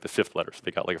actually like the 5th letter. So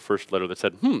they got like a first letter that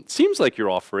said, seems like you're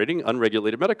offering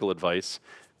unregulated medical advice.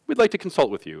 We'd like to consult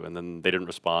with you. And then they didn't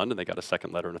respond, and they got a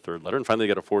 2nd letter and a 3rd letter. And finally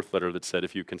they got a 4th letter that said,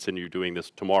 if you continue doing this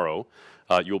tomorrow,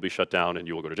 you will be shut down and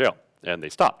you will go to jail. And they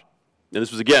stopped. And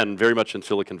this was, again, very much in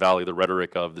Silicon Valley, the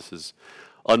rhetoric of this is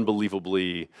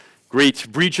unbelievably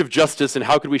great breach of justice, and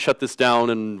how could we shut this down,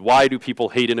 and why do people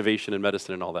hate innovation in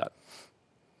medicine and all that?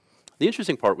 The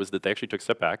interesting part was that they actually took a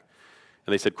step back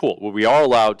and they said, cool, well, we are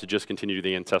allowed to just continue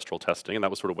the ancestral testing, and that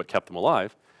was sort of what kept them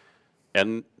alive.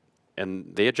 And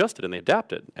they adjusted and they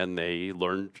adapted, and they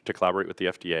learned to collaborate with the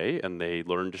FDA, and they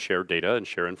learned to share data and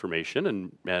share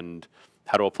information and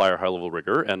how to apply our high-level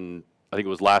rigor. And I think it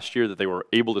was last year that they were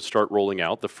able to start rolling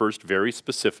out the first very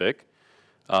specific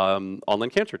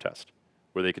online cancer test,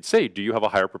 where they could say, do you have a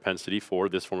higher propensity for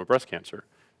this form of breast cancer?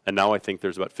 And now I think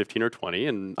there's about 15 or 20,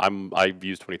 and I've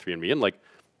used 23andMe, and like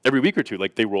every week or two,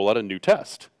 like they roll out a new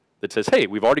test that says, hey,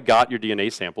 we've already got your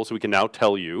DNA sample, so we can now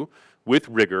tell you with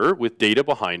rigor, with data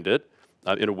behind it,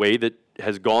 in a way that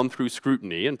has gone through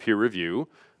scrutiny and peer review,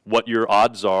 what your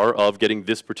odds are of getting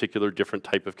this particular different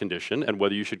type of condition and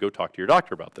whether you should go talk to your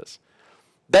doctor about this.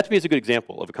 That to me is a good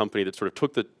example of a company that sort of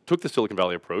took the Silicon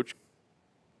Valley approach,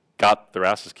 got their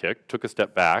asses kicked, took a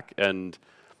step back, and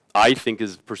I think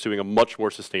is pursuing a much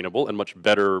more sustainable and much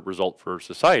better result for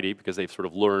society because they've sort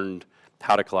of learned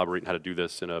how to collaborate and how to do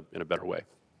this in a better way.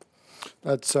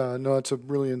 That's that's a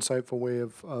really insightful way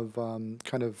of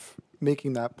kind of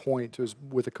making that point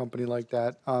with a company like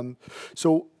that.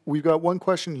 So we've got one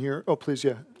question here. Oh, please,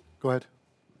 yeah, go ahead.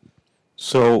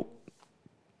 So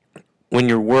when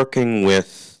you're working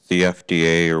with the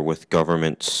FDA or with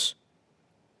governments,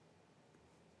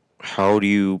 how do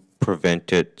you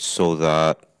prevent it so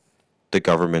that the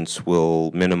governments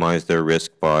will minimize their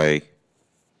risk by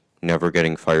never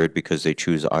getting fired because they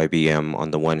choose IBM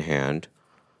on the one hand,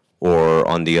 or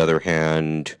on the other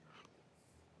hand,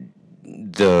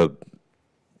 the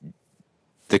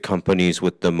companies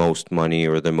with the most money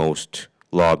or the most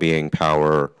lobbying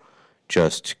power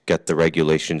just get the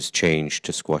regulations changed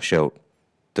to squash out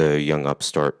the young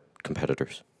upstart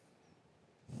competitors?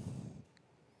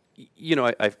 You know,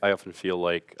 I often feel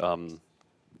like,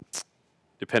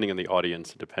 depending on the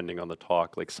audience, depending on the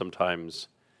talk, like sometimes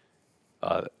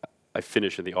I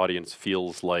finish and the audience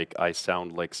feels like I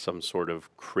sound like some sort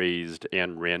of crazed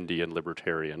Ayn Randian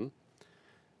libertarian.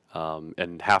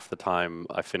 And half the time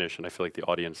I finish and I feel like the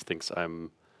audience thinks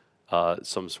I'm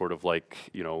some sort of like,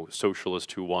 you know,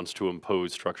 socialist who wants to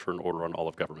impose structure and order on all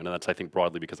of government. And that's, I think,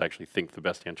 broadly because I actually think the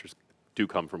best answers do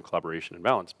come from collaboration and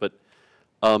balance. But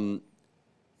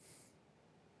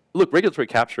look, regulatory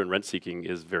capture and rent seeking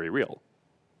is very real.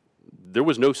 There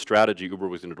was no strategy Uber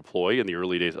was going to deploy in the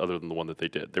early days other than the one that they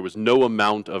did. There was no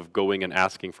amount of going and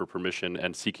asking for permission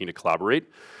and seeking to collaborate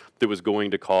that was going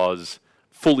to cause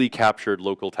fully captured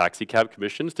local taxi cab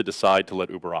commissions to decide to let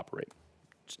Uber operate.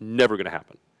 It's never going to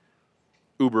happen.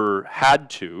 Uber had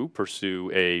to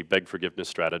pursue a beg forgiveness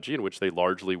strategy in which they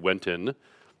largely went in,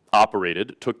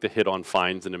 operated, took the hit on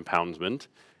fines and impoundment,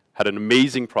 had an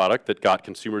amazing product that got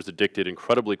consumers addicted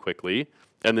incredibly quickly,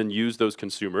 and then used those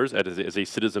consumers as a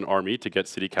citizen army to get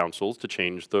city councils to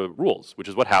change the rules, which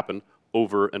is what happened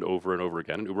over and over and over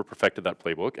again. And Uber perfected that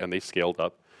playbook, and they scaled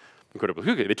up incredibly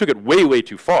quickly. They took it way, way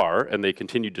too far, and they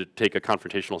continued to take a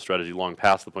confrontational strategy long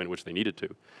past the point at which they needed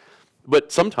to.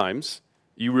 But sometimes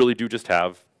you really do just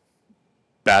have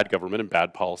bad government and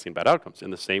bad policy and bad outcomes in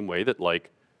the same way that,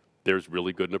 like, there's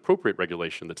really good and appropriate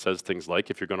regulation that says things like,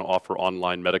 if you're going to offer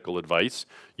online medical advice,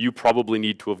 you probably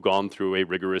need to have gone through a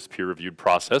rigorous peer-reviewed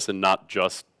process and not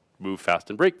just move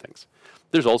fast and break things.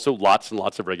 There's also lots and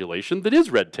lots of regulation that is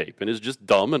red tape and is just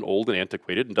dumb and old and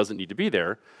antiquated and doesn't need to be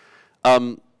there.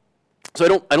 So I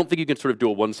don't think you can sort of do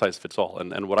a one-size-fits-all.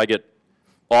 And what I get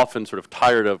often sort of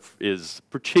tired of is,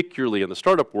 particularly in the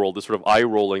startup world, this sort of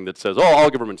eye-rolling that says, oh,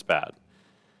 all government's bad.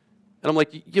 And I'm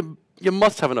like, you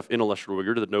must have enough intellectual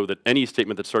rigor to know that any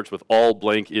statement that starts with all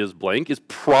blank is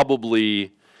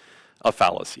probably a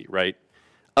fallacy, right?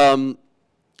 You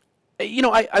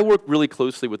know, I work really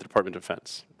closely with the Department of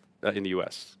Defense in the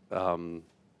U.S.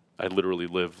 I literally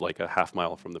live like a half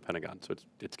mile from the Pentagon, so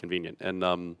it's convenient.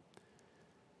 And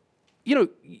you know,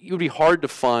 it would be hard to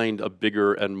find a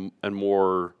bigger and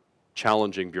more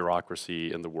challenging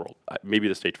bureaucracy in the world. Maybe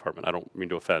the State Department. I don't mean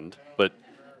to offend, but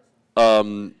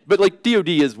like DOD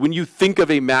is, when you think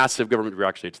of a massive government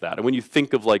bureaucracy, it's that. And when you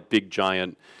think of like big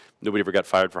giant, nobody ever got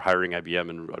fired for hiring IBM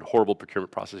and horrible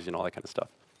procurement processes and all that kind of stuff.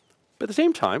 But at the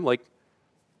same time, like,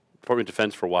 Department of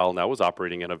Defense for a while now was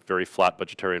operating in a very flat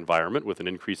budgetary environment with an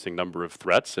increasing number of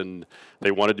threats, and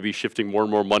they wanted to be shifting more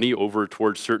and more money over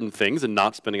towards certain things and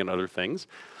not spending on other things.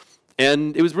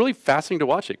 And it was really fascinating to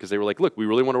watch it because they were like, look, we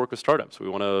really want to work with startups. We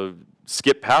want to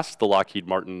skip past the Lockheed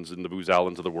Martins and the Booz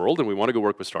Allens of the world, and we want to go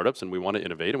work with startups, and we want to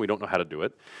innovate, and we don't know how to do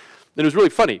it. And it was really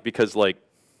funny because, like,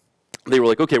 they were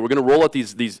like, okay, we're going to roll out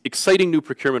these exciting new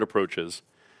procurement approaches.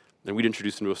 And we'd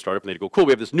introduce them to a startup, and they'd go, cool,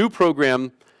 we have this new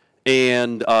program,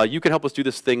 and you can help us do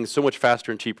this thing so much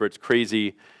faster and cheaper, it's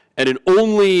crazy. And in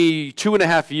only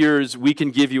 2.5 years, we can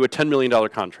give you a $10 million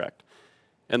contract.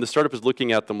 and the startup is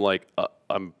looking at them like,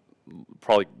 I'm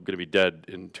probably going to be dead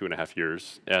in 2.5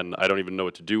 years, and I don't even know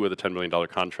what to do with a $10 million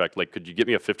contract. Like, could you get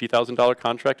me a $50,000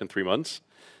 contract in 3 months?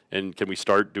 And can we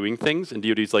start doing things? And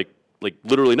DoD's like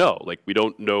literally no. Like, we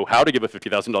don't know how to give a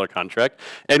 $50,000 contract,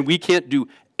 and we can't do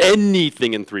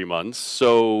anything in 3 months.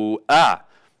 So,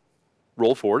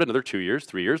 roll forward another 2 years,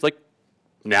 3 years. Like,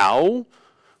 now,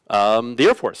 the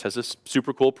Air Force has this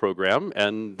super cool program,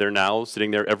 and they're now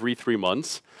sitting there every 3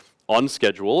 months on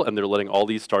schedule, and they're letting all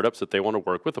these startups that they want to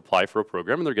work with apply for a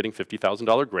program, and they're getting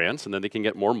 $50,000 grants, and then they can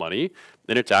get more money,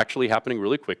 and it's actually happening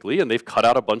really quickly, and they've cut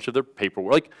out a bunch of their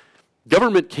paperwork. Like,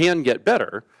 government can get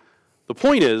better. The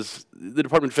point is, the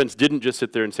Department of Defense didn't just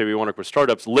sit there and say, we want to work with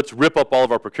startups, let's rip up all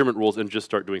of our procurement rules and just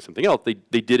start doing something else.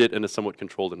 They did it in a somewhat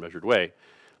controlled and measured way.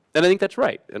 And I think that's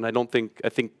right, and I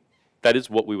think that is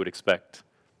what we would expect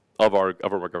of our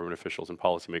government officials and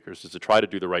policymakers, is to try to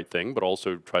do the right thing, but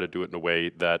also try to do it in a way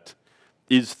that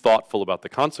is thoughtful about the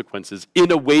consequences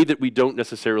in a way that we don't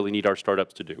necessarily need our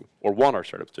startups to do or want our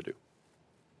startups to do.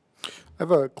 I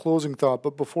have a closing thought,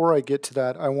 but before I get to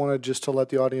that, I wanted just to let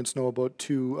the audience know about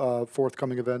two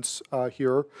forthcoming events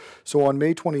here. So on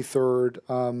May 23rd,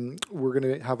 we're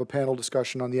going to have a panel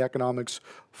discussion on the economics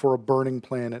for a burning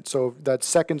planet. So that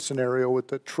second scenario with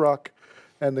the truck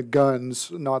and the guns,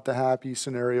 not the happy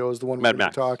scenario, is the one we're going to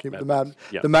be talking about.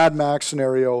 The Mad Max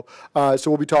scenario.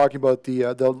 So we'll be talking about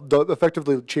the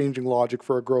effectively changing logic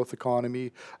for a growth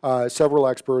economy. Several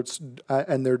experts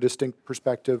and their distinct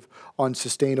perspective on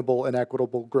sustainable and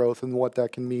equitable growth and what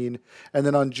that can mean. And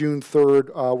then on June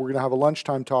 3rd, we're going to have a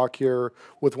lunchtime talk here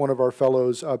with one of our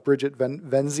fellows, Bridget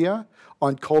Venzia,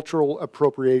 on cultural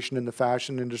appropriation in the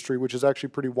fashion industry, which is actually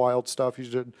pretty wild stuff. You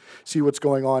should see what's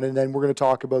going on. And then we're going to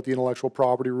talk about the intellectual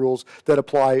property rules that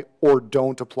apply or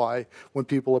don't apply when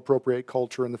people appropriate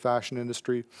culture in the fashion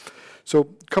industry. So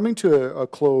coming to a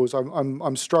close,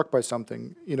 I'm struck by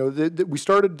something. You know, we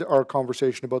started our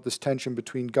conversation about this tension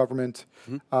between government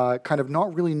kind of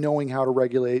not really knowing how to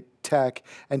regulate tech,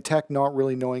 and tech not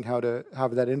really knowing how to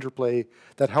have that interplay,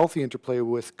 that healthy interplay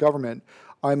with government.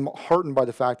 I'm heartened by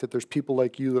the fact that there's people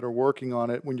like you that are working on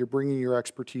it when you're bringing your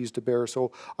expertise to bear.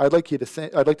 So I'd like to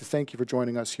thank you for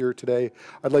joining us here today.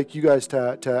 I'd like you guys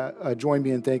to join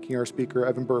me in thanking our speaker,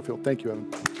 Evan Burfield. Thank you,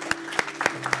 Evan.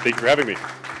 Thank you for having me.